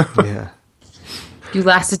empty. So. Yeah. You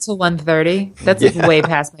lasted till 1:30? That's way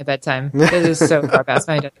past my bedtime. It is so far past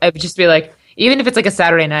my bedtime. I would just be even if it's a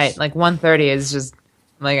Saturday night, 1:30 is just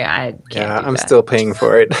I can't. Yeah, I'm still paying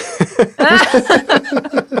for it.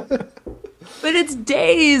 But it's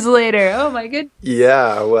days later. Oh my goodness.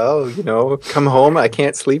 Yeah, well, come home. I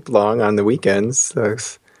can't sleep long on the weekends. So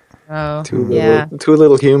two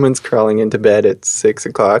little humans crawling into bed at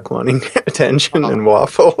 6:00 wanting attention and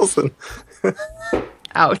waffles. And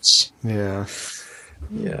ouch. Yeah.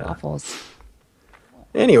 Yeah. Waffles.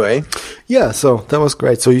 Anyway. Yeah, so that was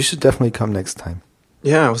great. So you should definitely come next time.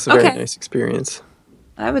 Yeah, it was a very nice experience.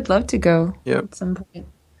 I would love to go at some point.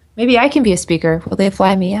 Maybe I can be a speaker. Will they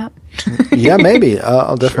fly me out? Yeah, maybe.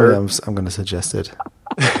 I'll definitely. Sure. I'm going to suggest it.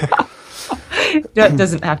 It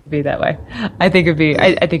doesn't have to be that way. I think it'd be.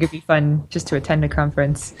 I think it'd be fun just to attend a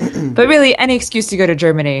conference. But really, any excuse to go to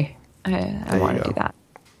Germany, I want to do that.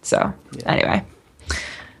 So anyway,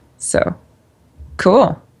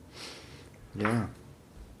 cool. Yeah.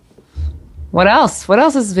 What else? What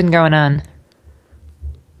else has been going on?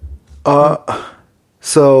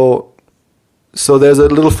 So there's a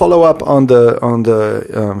little follow up on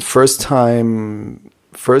the first time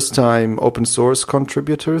open source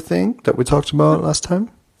contributor thing that we talked about last time.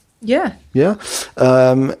 Yeah. Yeah.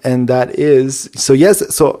 And that is so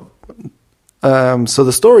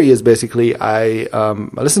the story is basically I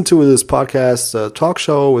listened to this podcast talk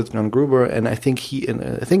show with John Gruber, and I think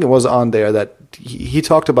it was on there that he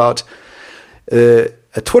talked about a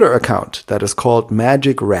Twitter account that is called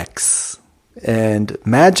Magic Rex. And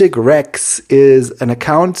Magic Rex is an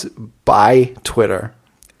account by Twitter.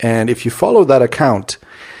 And if you follow that account,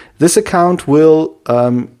 this account will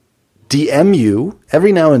DM you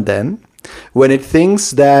every now and then when it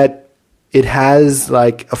thinks that it has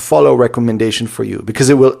like a follow recommendation for you, because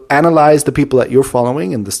it will analyze the people that you're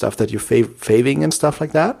following and the stuff that you're faving and stuff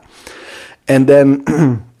like that. And then,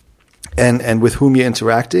 and with whom you're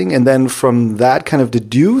interacting. And then from that kind of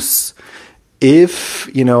deduce if,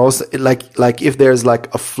 like if there's like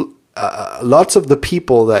lots of the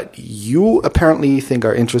people that you apparently think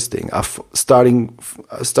are interesting are starting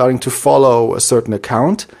to follow a certain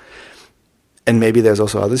account. And maybe there's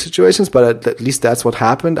also other situations, but at least that's what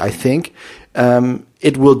happened, I think.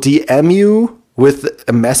 It will DM you with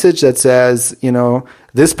a message that says,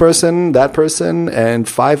 this person, that person, and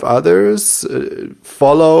 5 others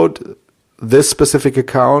followed this specific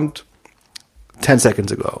account 10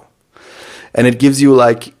 seconds ago. And it gives you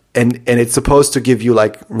like, and it's supposed to give you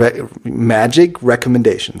like magic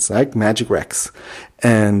recommendations, like magic recs,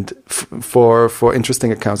 and for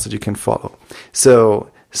interesting accounts that you can follow.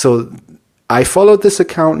 So I followed this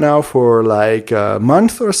account now for like a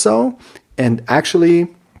month or so, and actually,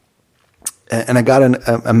 and I got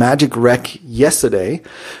a magic rec yesterday,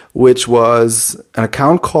 which was an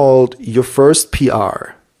account called Your First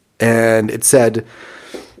PR, and it said,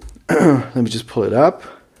 let me just pull it up.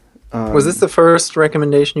 Was this the first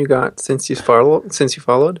recommendation you got since you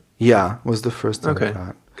followed? Yeah, was the first thing I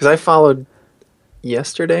got. Because I followed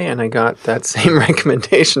yesterday, and I got that same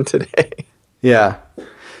recommendation today. Yeah.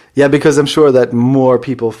 Yeah, because I'm sure that more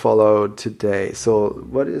people followed today. So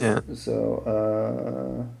what is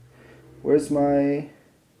where's my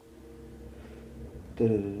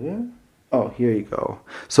Oh, here you go.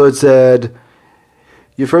 So it said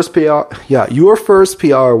your first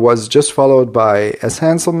PR was just followed by S.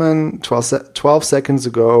 Hanselman 12 seconds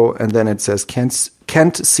ago, and then it says Kent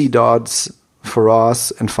C. Dodds,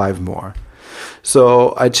 Faraz, and 5 more.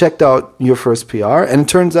 So I checked out Your First PR, and it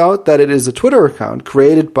turns out that it is a Twitter account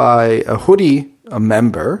created by a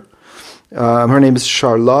member. Her name is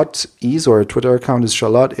Charlotte Is, or her Twitter account is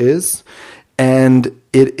Charlotte Is, and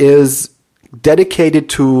it is dedicated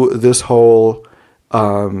to this whole,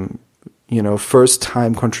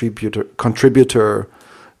 first-time contributor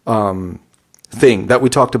thing that we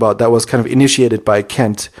talked about. That was kind of initiated by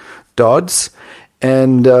Kent Dodds.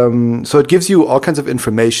 And so it gives you all kinds of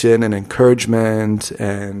information and encouragement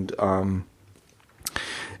and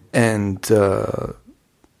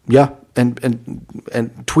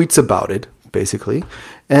tweets about it, basically.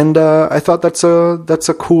 And I thought that's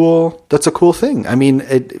a cool thing. I mean,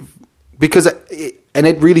 it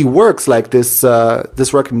really works. Like this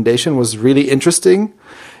recommendation was really interesting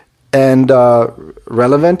and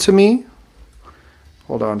relevant to me.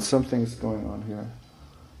 Hold on, something's going on here.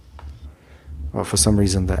 Well, for some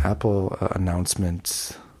reason, the Apple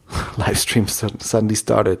announcement live stream suddenly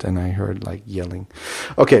started, and I heard like yelling.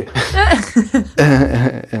 Okay,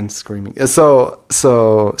 and screaming. So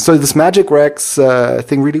this Magic Rex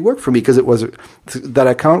thing really worked for me because that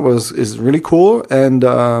account is really cool and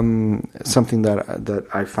something that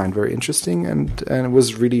I find very interesting and it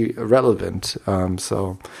was really relevant.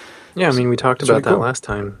 Yeah, I mean, we talked about that last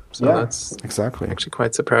time, so that's exactly actually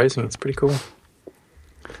quite surprising. It's pretty cool.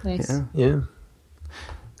 Nice. Yeah.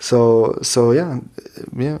 So it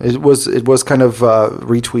was kind of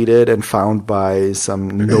retweeted and found by some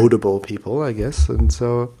notable people, I guess, and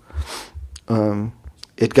so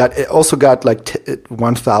it also got like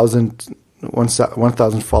 1,000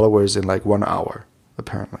 followers in like 1 hour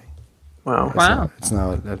apparently. Wow! Wow! So it's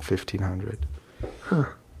now at 1,500. Huh.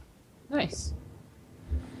 Nice.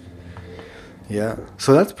 Yeah,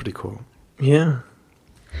 so that's pretty cool. Yeah.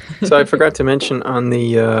 So I forgot to mention on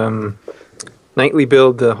the nightly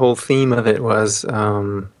build, the whole theme of it was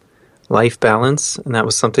life balance, and that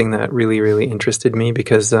was something that really, really interested me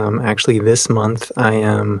because actually this month I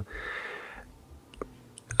am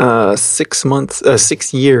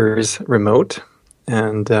 6 years remote,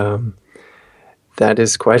 and that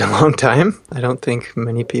is quite a long time. I don't think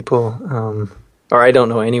many people, or I don't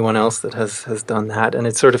know anyone else that has done that, and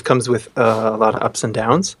it sort of comes with a lot of ups and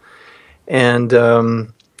downs, and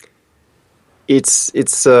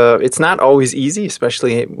It's not always easy,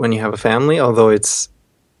 especially when you have a family, although it's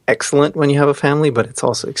excellent when you have a family, but it's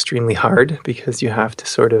also extremely hard because you have to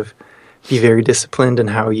sort of be very disciplined in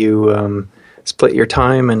how you split your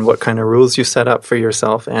time and what kind of rules you set up for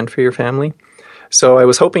yourself and for your family. So I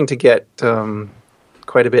was hoping to get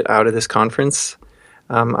quite a bit out of this conference.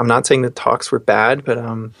 I'm not saying the talks were bad, but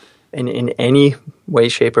in any way,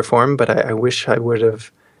 shape, or form, but I wish I would have...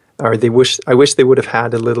 I wish they would have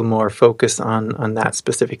had a little more focus on that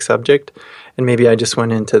specific subject, and maybe I just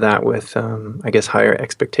went into that with, higher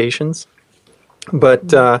expectations.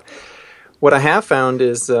 But What I have found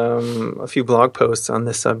is a few blog posts on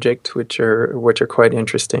this subject, which are quite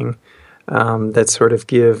interesting, that sort of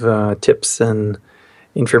give tips and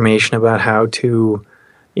information about how to,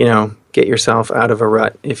 get yourself out of a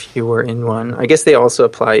rut if you were in one. I guess they also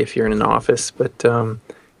apply if you're in an office, but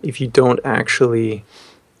if you don't actually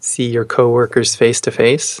see your coworkers face to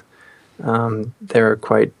face, there are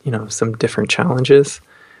quite, some different challenges.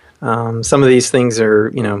 Some of these things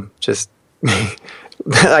are, just,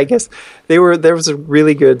 I guess there was a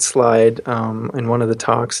really good slide in one of the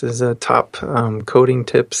talks is top coding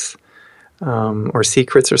tips or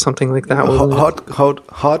secrets or something like that.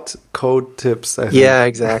 Hot code tips, I think. Yeah,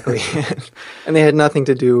 exactly. And they had nothing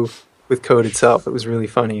to do with code itself. It was really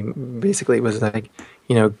funny. Basically, it was like,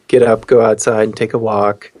 get up, go outside, and take a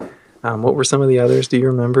walk. What were some of the others? Do you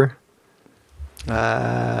remember?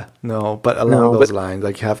 No, but along those lines,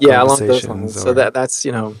 like have conversations. Along those lines. So that's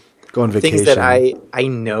go on vacation. Things that I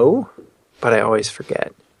know, but I always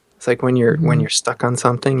forget. It's like when you're stuck on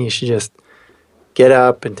something, you should just get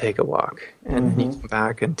up and take a walk, and then you come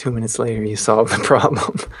back, and 2 minutes later you solve the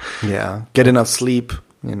problem. Yeah, get enough sleep.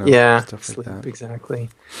 Yeah, stuff sleep, like that. Exactly.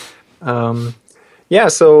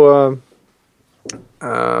 So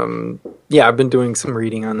I've been doing some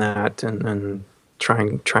reading on that and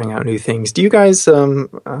trying out new things. Do you guys?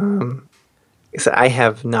 I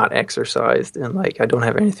have not exercised, and I don't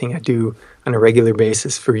have anything I do on a regular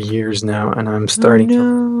basis for years now, and I'm starting to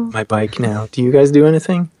ride my bike now. Do you guys do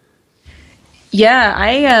anything? Yeah,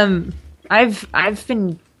 I've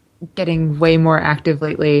been getting way more active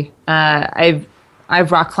lately. I've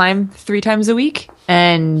rock climbed 3 times a week,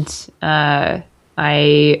 and I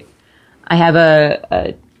have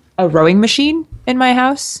a rowing machine in my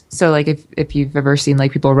house. So if you've ever seen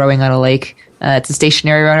people rowing on a lake, it's a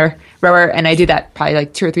stationary rower, and I do that probably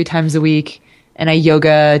 2 or 3 times a week, and I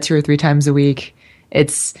yoga 2 or 3 times a week.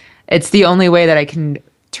 It's the only way that I can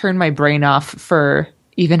turn my brain off for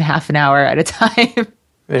even half an hour at a time.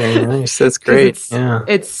 Very nice. That's great.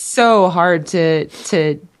 It's so hard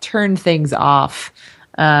to turn things off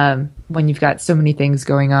when you've got so many things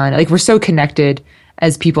going on. We're so connected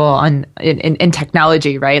as people in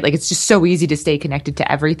technology, right? It's just so easy to stay connected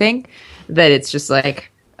to everything that it's just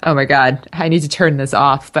oh my God, I need to turn this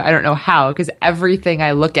off, but I don't know how, because everything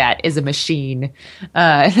I look at is a machine.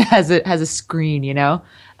 It has a screen,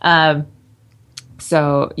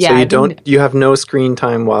 So yeah. So you have no screen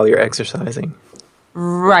time while you're exercising.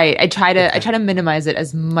 Right. I try to minimize it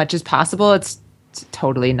as much as possible. It's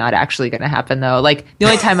totally not actually going to happen though. The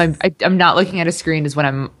only time I'm not looking at a screen is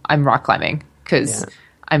when I'm rock climbing, because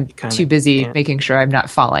I'm too busy making sure I'm not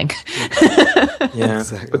falling. Yeah.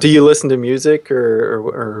 Exactly. But do you listen to music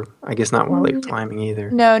or I guess not while you're climbing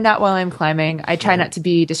either? No, not while I'm climbing. I try not to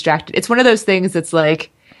be distracted. It's one of those things that's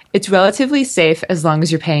it's relatively safe as long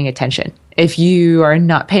as you're paying attention. If you are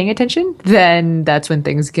not paying attention, then that's when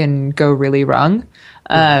things can go really wrong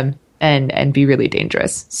and be really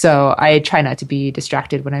dangerous. So I try not to be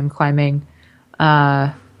distracted when I'm climbing.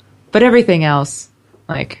 But everything else,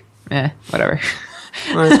 whatever.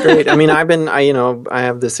 Well, that's great. I mean, I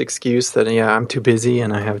have this excuse that, I'm too busy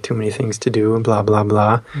and I have too many things to do and blah, blah,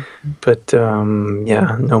 blah. But,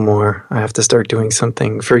 no more. I have to start doing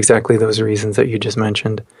something for exactly those reasons that you just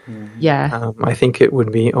mentioned. Yeah. I think it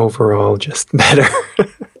would be overall just better.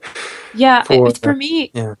 Yeah. For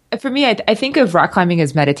me, I think of rock climbing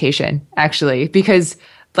as meditation, actually, because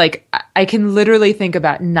I can literally think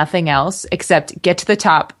about nothing else except get to the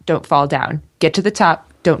top, don't fall down. Get to the top,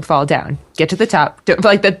 don't fall down. Get to the top. Don't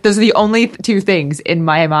that. Those are the only 2 things in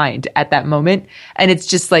my mind at that moment, and it's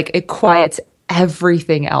just it quiets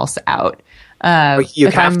everything else out. You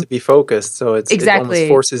have to be focused, so it almost exactly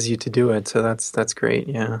forces you to do it. So that's great.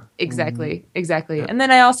 Yeah. Exactly. Yeah. And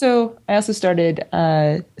then I also started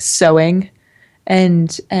sewing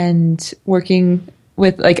and working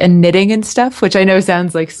with a knitting and stuff, which I know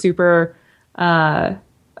sounds super. I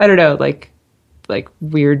don't know,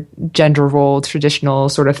 weird gender role traditional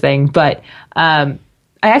sort of thing, but I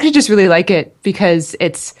actually just really like it because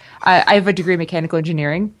I have a degree in mechanical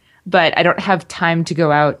engineering, but I don't have time to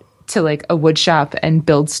go out to a wood shop and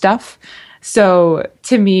build stuff. So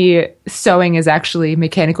to me, sewing is actually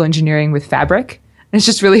mechanical engineering with fabric. It's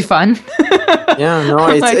just really fun. Yeah, no,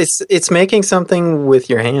 it's making something with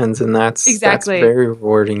your hands, and that's very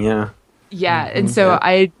rewarding. Yeah. Yeah, and so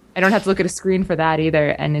I don't have to look at a screen for that either,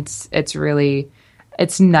 and it's really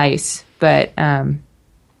nice. But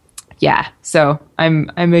so I'm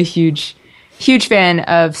a huge fan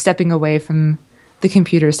of stepping away from the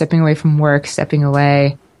computer, stepping away from work, stepping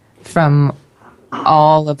away from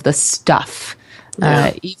all of the stuff,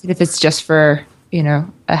 even if it's just for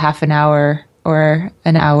a half an hour or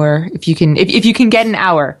an hour. If you can get an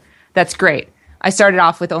hour, that's great. I started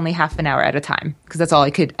off with only half an hour at a time because that's all I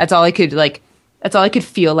could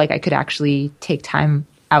feel like I could actually take time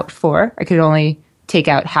out for. I could only take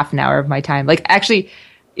out half an hour of my time. Like actually,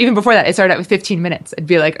 even before that, I started out with 15 minutes. I'd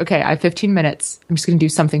be like, okay, I have 15 minutes. I'm just going to do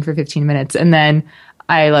something for 15 minutes. And then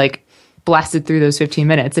I like blasted through those 15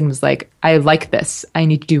 minutes and was like, I like this. I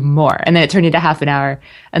need to do more. And then it turned into half an hour.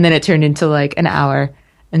 And then it turned into like an hour.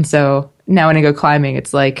 And so now when I go climbing,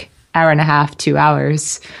 it's like hour and a half, 2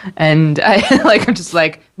 hours. And I'm just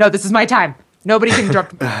like, no, this is my time. Nobody can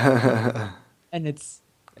drop. And it's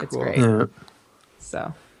cool. Great. Yeah.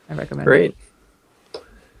 So I recommend it. Great.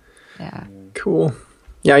 Yeah. Cool.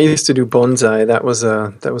 Yeah, I used to do bonsai. That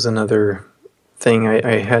was another thing.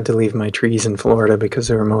 I had to leave my trees in Florida because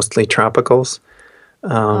they were mostly tropicals.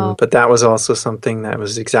 But that was also something that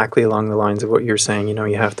was exactly along the lines of what you're saying. You know,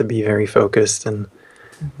 you have to be very focused, and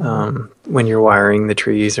when you're wiring the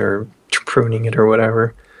trees or pruning it or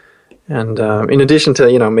whatever. And in addition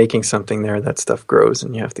to, you know, making something there, that stuff grows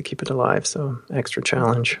and you have to keep it alive. So extra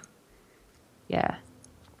challenge. Yeah.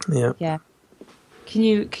 Yeah. Yeah. Can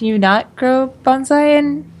you not grow bonsai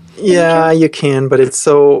in? Yeah, you can, but it's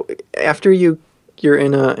so after you're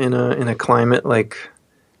in a climate like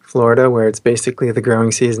Florida where it's basically the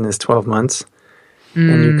growing season is 12 months,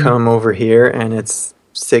 and you come over here and it's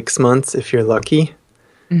 6 months if you're lucky.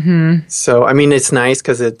 Mm-hmm. So I mean, it's nice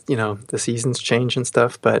because the seasons change and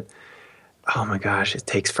stuff, but oh my gosh, it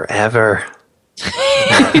takes forever.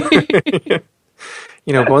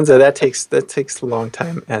 Bonsai, that takes a long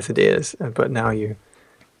time as it is. But now you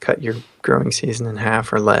cut your growing season in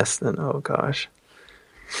half or less, then oh gosh.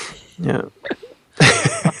 Yeah.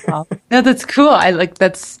 Wow. No, that's cool.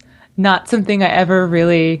 That's not something I ever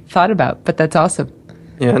really thought about, but that's awesome.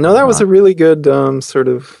 Yeah, no, that was a really good sort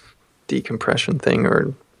of decompression thing,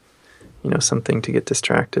 or something to get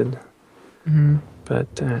distracted. Mm-hmm.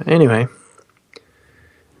 But anyway.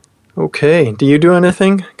 Okay. Do you do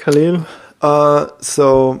anything, Khalil?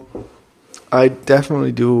 So I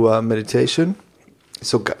definitely do meditation.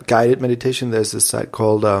 So guided meditation. There's this site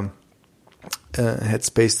called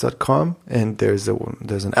headspace.com, and there's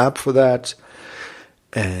an app for that.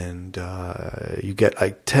 And you get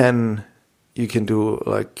like 10. You can do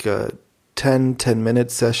like 10-minute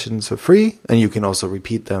sessions for free, and you can also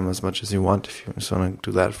repeat them as much as you want. If you just want to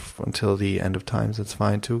do that until the end of times, that's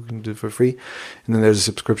fine too. You can do it for free. And then there's a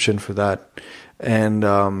subscription for that. And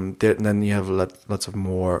then you have lots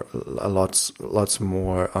more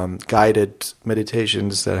guided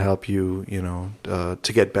meditations that help you,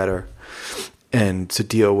 to get better and to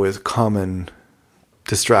deal with common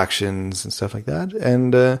distractions and stuff like that.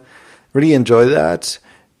 And really enjoy that.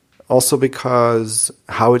 Also because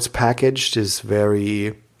how it's packaged is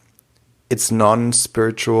it's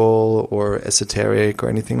non-spiritual or esoteric or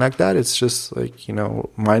anything like that. It's just like,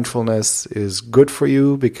 mindfulness is good for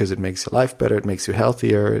you because it makes your life better. It makes you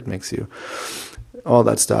healthier. It makes you all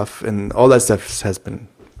that stuff. And all that stuff has been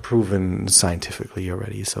proven scientifically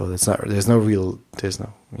already. So there's no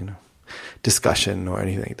discussion or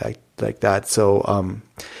anything like that. So,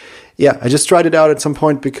 yeah, I just tried it out at some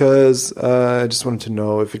point because I just wanted to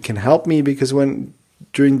know if it can help me, because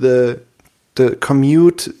during the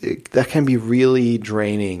commute, that can be really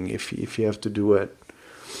draining if you have to do it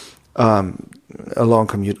a long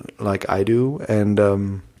commute like I do,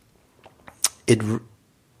 and it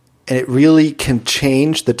really can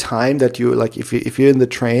change the time that you like if you're in the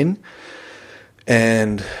train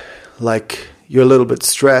and like you're a little bit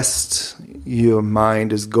stressed, your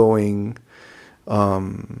mind is going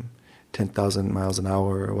 10,000 miles an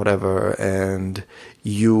hour or whatever, and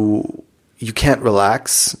you can't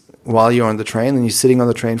relax while you're on the train, and you're sitting on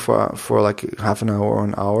the train for like half an hour or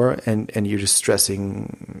an hour, and you're just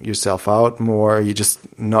stressing yourself out more.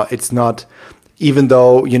 It's not, even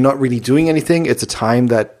though you're not really doing anything, it's a time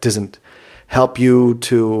that doesn't help you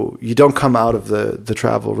you don't come out of the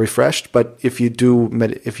travel refreshed. But if you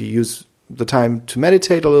use the time to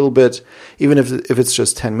meditate a little bit, even if it's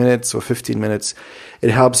just 10 minutes or 15 minutes, it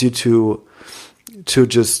helps you to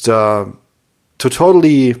just to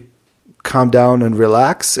totally calm down and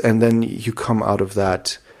relax, and then you come out of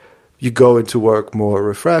that, you go into work more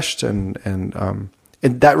refreshed, and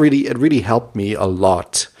that really helped me a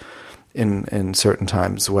lot in certain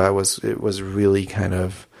times where it was really kind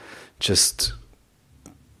of just,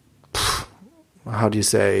 how do you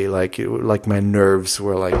say, like my nerves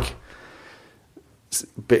were like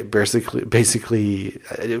basically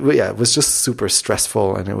it was just super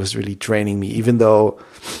stressful, and it was really draining me, even though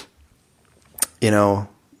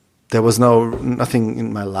there was nothing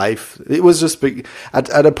in my life. It was just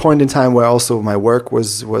at a point in time where also my work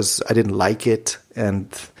was I didn't like it, and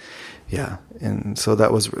and so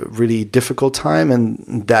that was a really difficult time,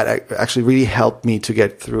 and that actually really helped me to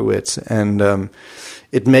get through it. And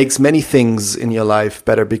it makes many things in your life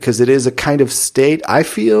better, because it is a kind of state. I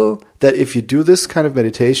feel that if you do this kind of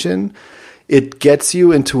meditation, it gets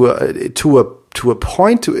you into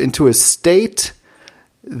a state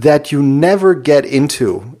that you never get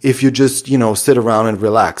into if you just, sit around and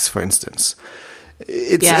relax, for instance.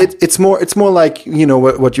 It's more like,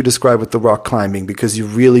 what you describe with the rock climbing, because you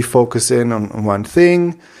really focus in on one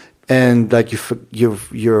thing, and like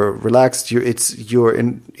you're relaxed, you're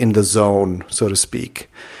in the zone, so to speak.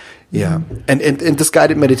 Yeah. Mm-hmm. And this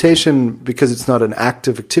guided meditation, because it's not an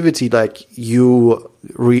active activity, like you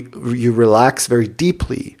relax very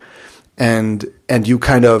deeply. And you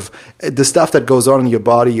kind of, the stuff that goes on in your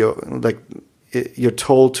body, you're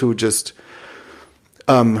told to just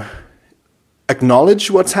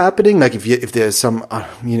acknowledge what's happening. Like if there's some,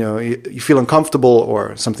 you feel uncomfortable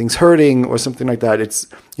or something's hurting or something like that, it's,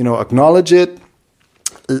 acknowledge it,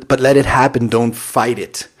 but let it happen. Don't fight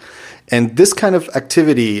it. And this kind of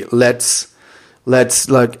activity lets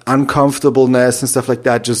like uncomfortableness and stuff like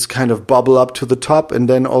that just kind of bubble up to the top, and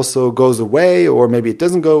then also goes away, or maybe it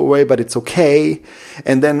doesn't go away, but it's okay.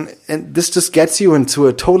 And this just gets you into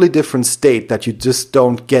a totally different state that you just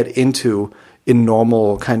don't get into in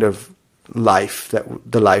normal kind of life,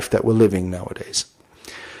 the life that we're living nowadays.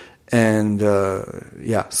 And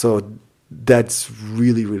so that's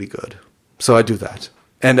really, really good. So I do that.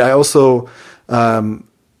 And I also,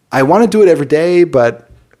 I want to do it every day, but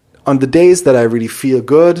on the days that I really feel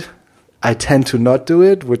good, I tend to not do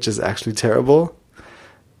it, which is actually terrible.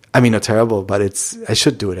 I mean, not terrible, but I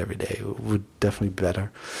should do it every day. It would definitely be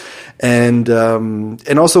better. And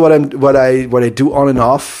also what I do on and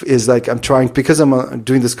off is like I'm trying, because I'm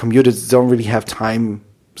doing this commute, I don't really have time.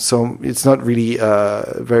 So it's not really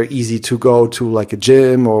very easy to go to like a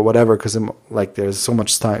gym or whatever, because there's so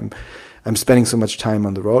much time. I'm spending so much time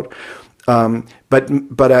on the road.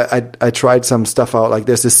 But I tried some stuff out. Like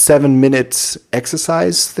there's this 7-minute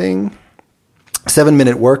exercise thing,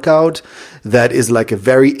 7-minute workout that is like a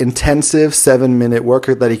very intensive 7-minute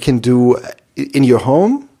workout that you can do in your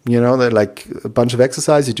home. They're like a bunch of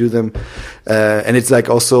exercise. You do them, and it's like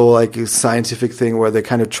also like a scientific thing where they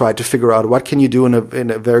kind of try to figure out what can you do in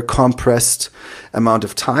a very compressed amount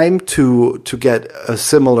of time to get a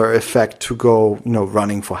similar effect to go,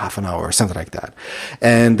 running for half an hour or something like that.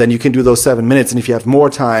 And then you can do those 7 minutes. And if you have more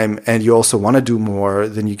time and you also want to do more,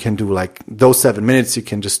 then you can do like those 7 minutes. You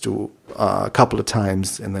can just do a couple of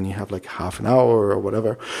times, and then you have like half an hour or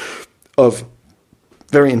whatever of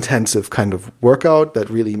very intensive kind of workout that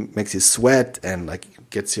really makes you sweat and like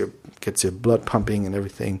gets your blood pumping and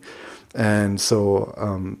everything. And so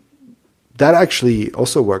that actually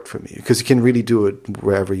also worked for me, because you can really do it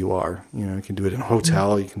wherever you are. You can do it in a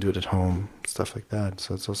hotel, you can do it at home, stuff like that.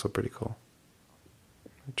 So it's also pretty cool.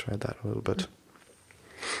 I tried that a little bit.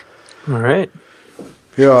 All right.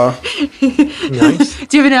 Yeah. Nice.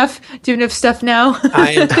 Do you have enough stuff now?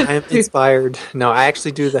 I am inspired. No, I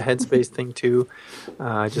actually do the Headspace thing too.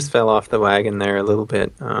 I just fell off the wagon there a little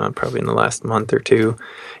bit, probably in the last month or two.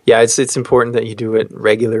 Yeah, it's important that you do it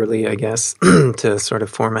regularly, I guess, to sort of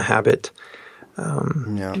form a habit.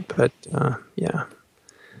 But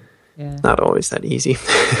not always that easy.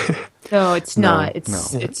 No, it's not.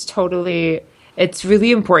 It's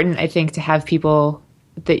really important, I think, to have people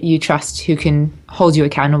that you trust who can hold you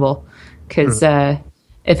accountable. Because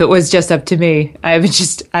if it was just up to me, I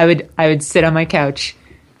would sit on my couch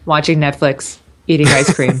watching Netflix, eating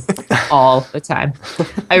ice cream all the time.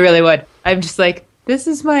 I really would. I'm just like, this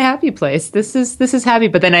is my happy place. This is happy.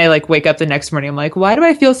 But then I like wake up the next morning. I'm like, why do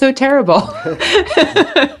I feel so terrible?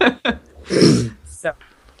 So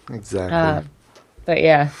exactly. But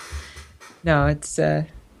yeah, no, it's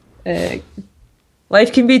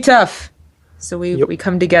life can be tough. So we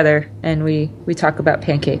come together and we talk about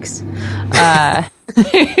pancakes. Yeah.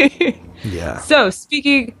 So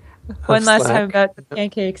speaking one last time about the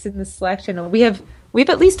pancakes in the Slack channel, we have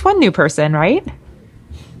at least one new person, right?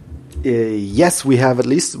 Yes, we have at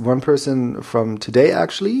least one person from today,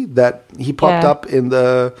 actually, that he popped up in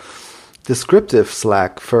the descriptive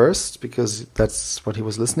Slack first, because that's what he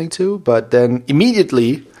was listening to. But then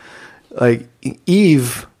immediately, like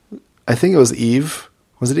Eve, I think it was Eve,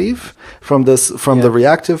 Was it Eve? From the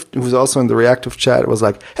reactive, who was also in the reactive chat, was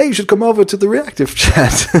like, hey, you should come over to the reactive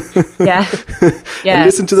chat. Yeah. And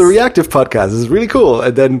listen to the reactive podcast. It's really cool.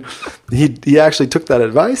 And then he actually took that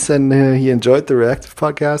advice, and he enjoyed the reactive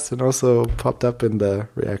podcast, and also popped up in the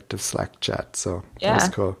reactive Slack chat. So that was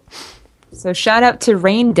cool. So shout out to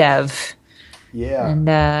Rain Dev. Yeah.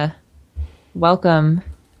 And welcome.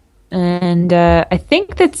 And I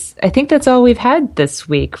think that's all we've had this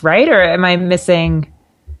week, right? Or am I missing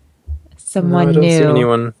someone new? I don't see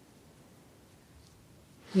anyone.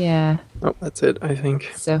 Yeah. Oh, that's it, I think.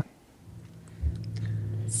 So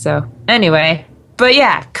anyway, but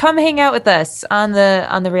yeah, come hang out with us on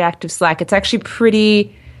the reactive Slack. It's actually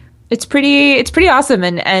pretty awesome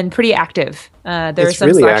and pretty active. There are some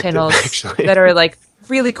really Slack active, channels actually. that are like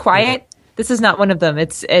really quiet. This is not one of them.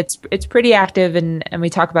 It's pretty active, and we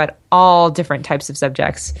talk about all different types of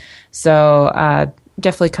subjects. So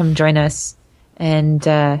definitely come join us and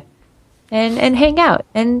hang out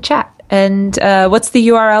and chat. And what's the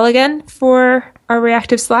URL again for our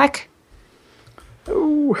reactive Slack?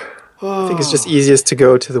 I think it's just easiest to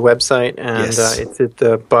go to the website, and it's at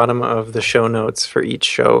the bottom of the show notes for each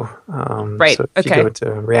show. Right. So if you go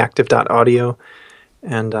to reactive.audio,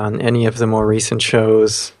 and on any of the more recent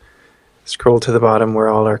shows, scroll to the bottom where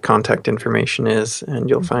all our contact information is, and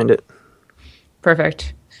you'll find it.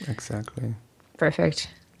 Perfect. Exactly. Perfect.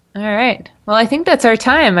 All right. Well, I think that's our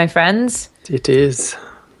time, my friends. It is.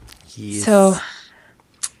 Yes. So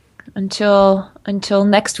until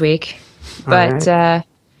next week. But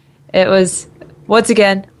it was, once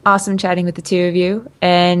again, awesome chatting with the two of you.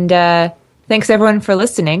 And thanks, everyone, for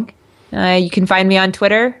listening. You can find me on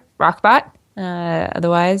Twitter, Rockbot.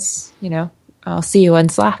 Otherwise, I'll see you on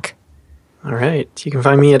Slack. All right. You can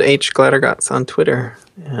find me at hglattergots on Twitter.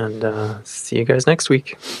 And see you guys next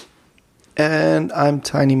week. And I'm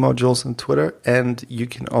Tiny Modules on Twitter. And you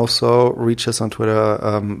can also reach us on Twitter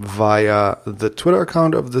via the Twitter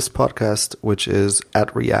account of this podcast, which is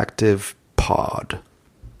 @ReactivePod.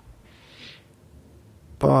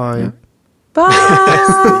 Bye.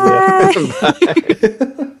 Bye.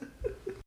 Bye.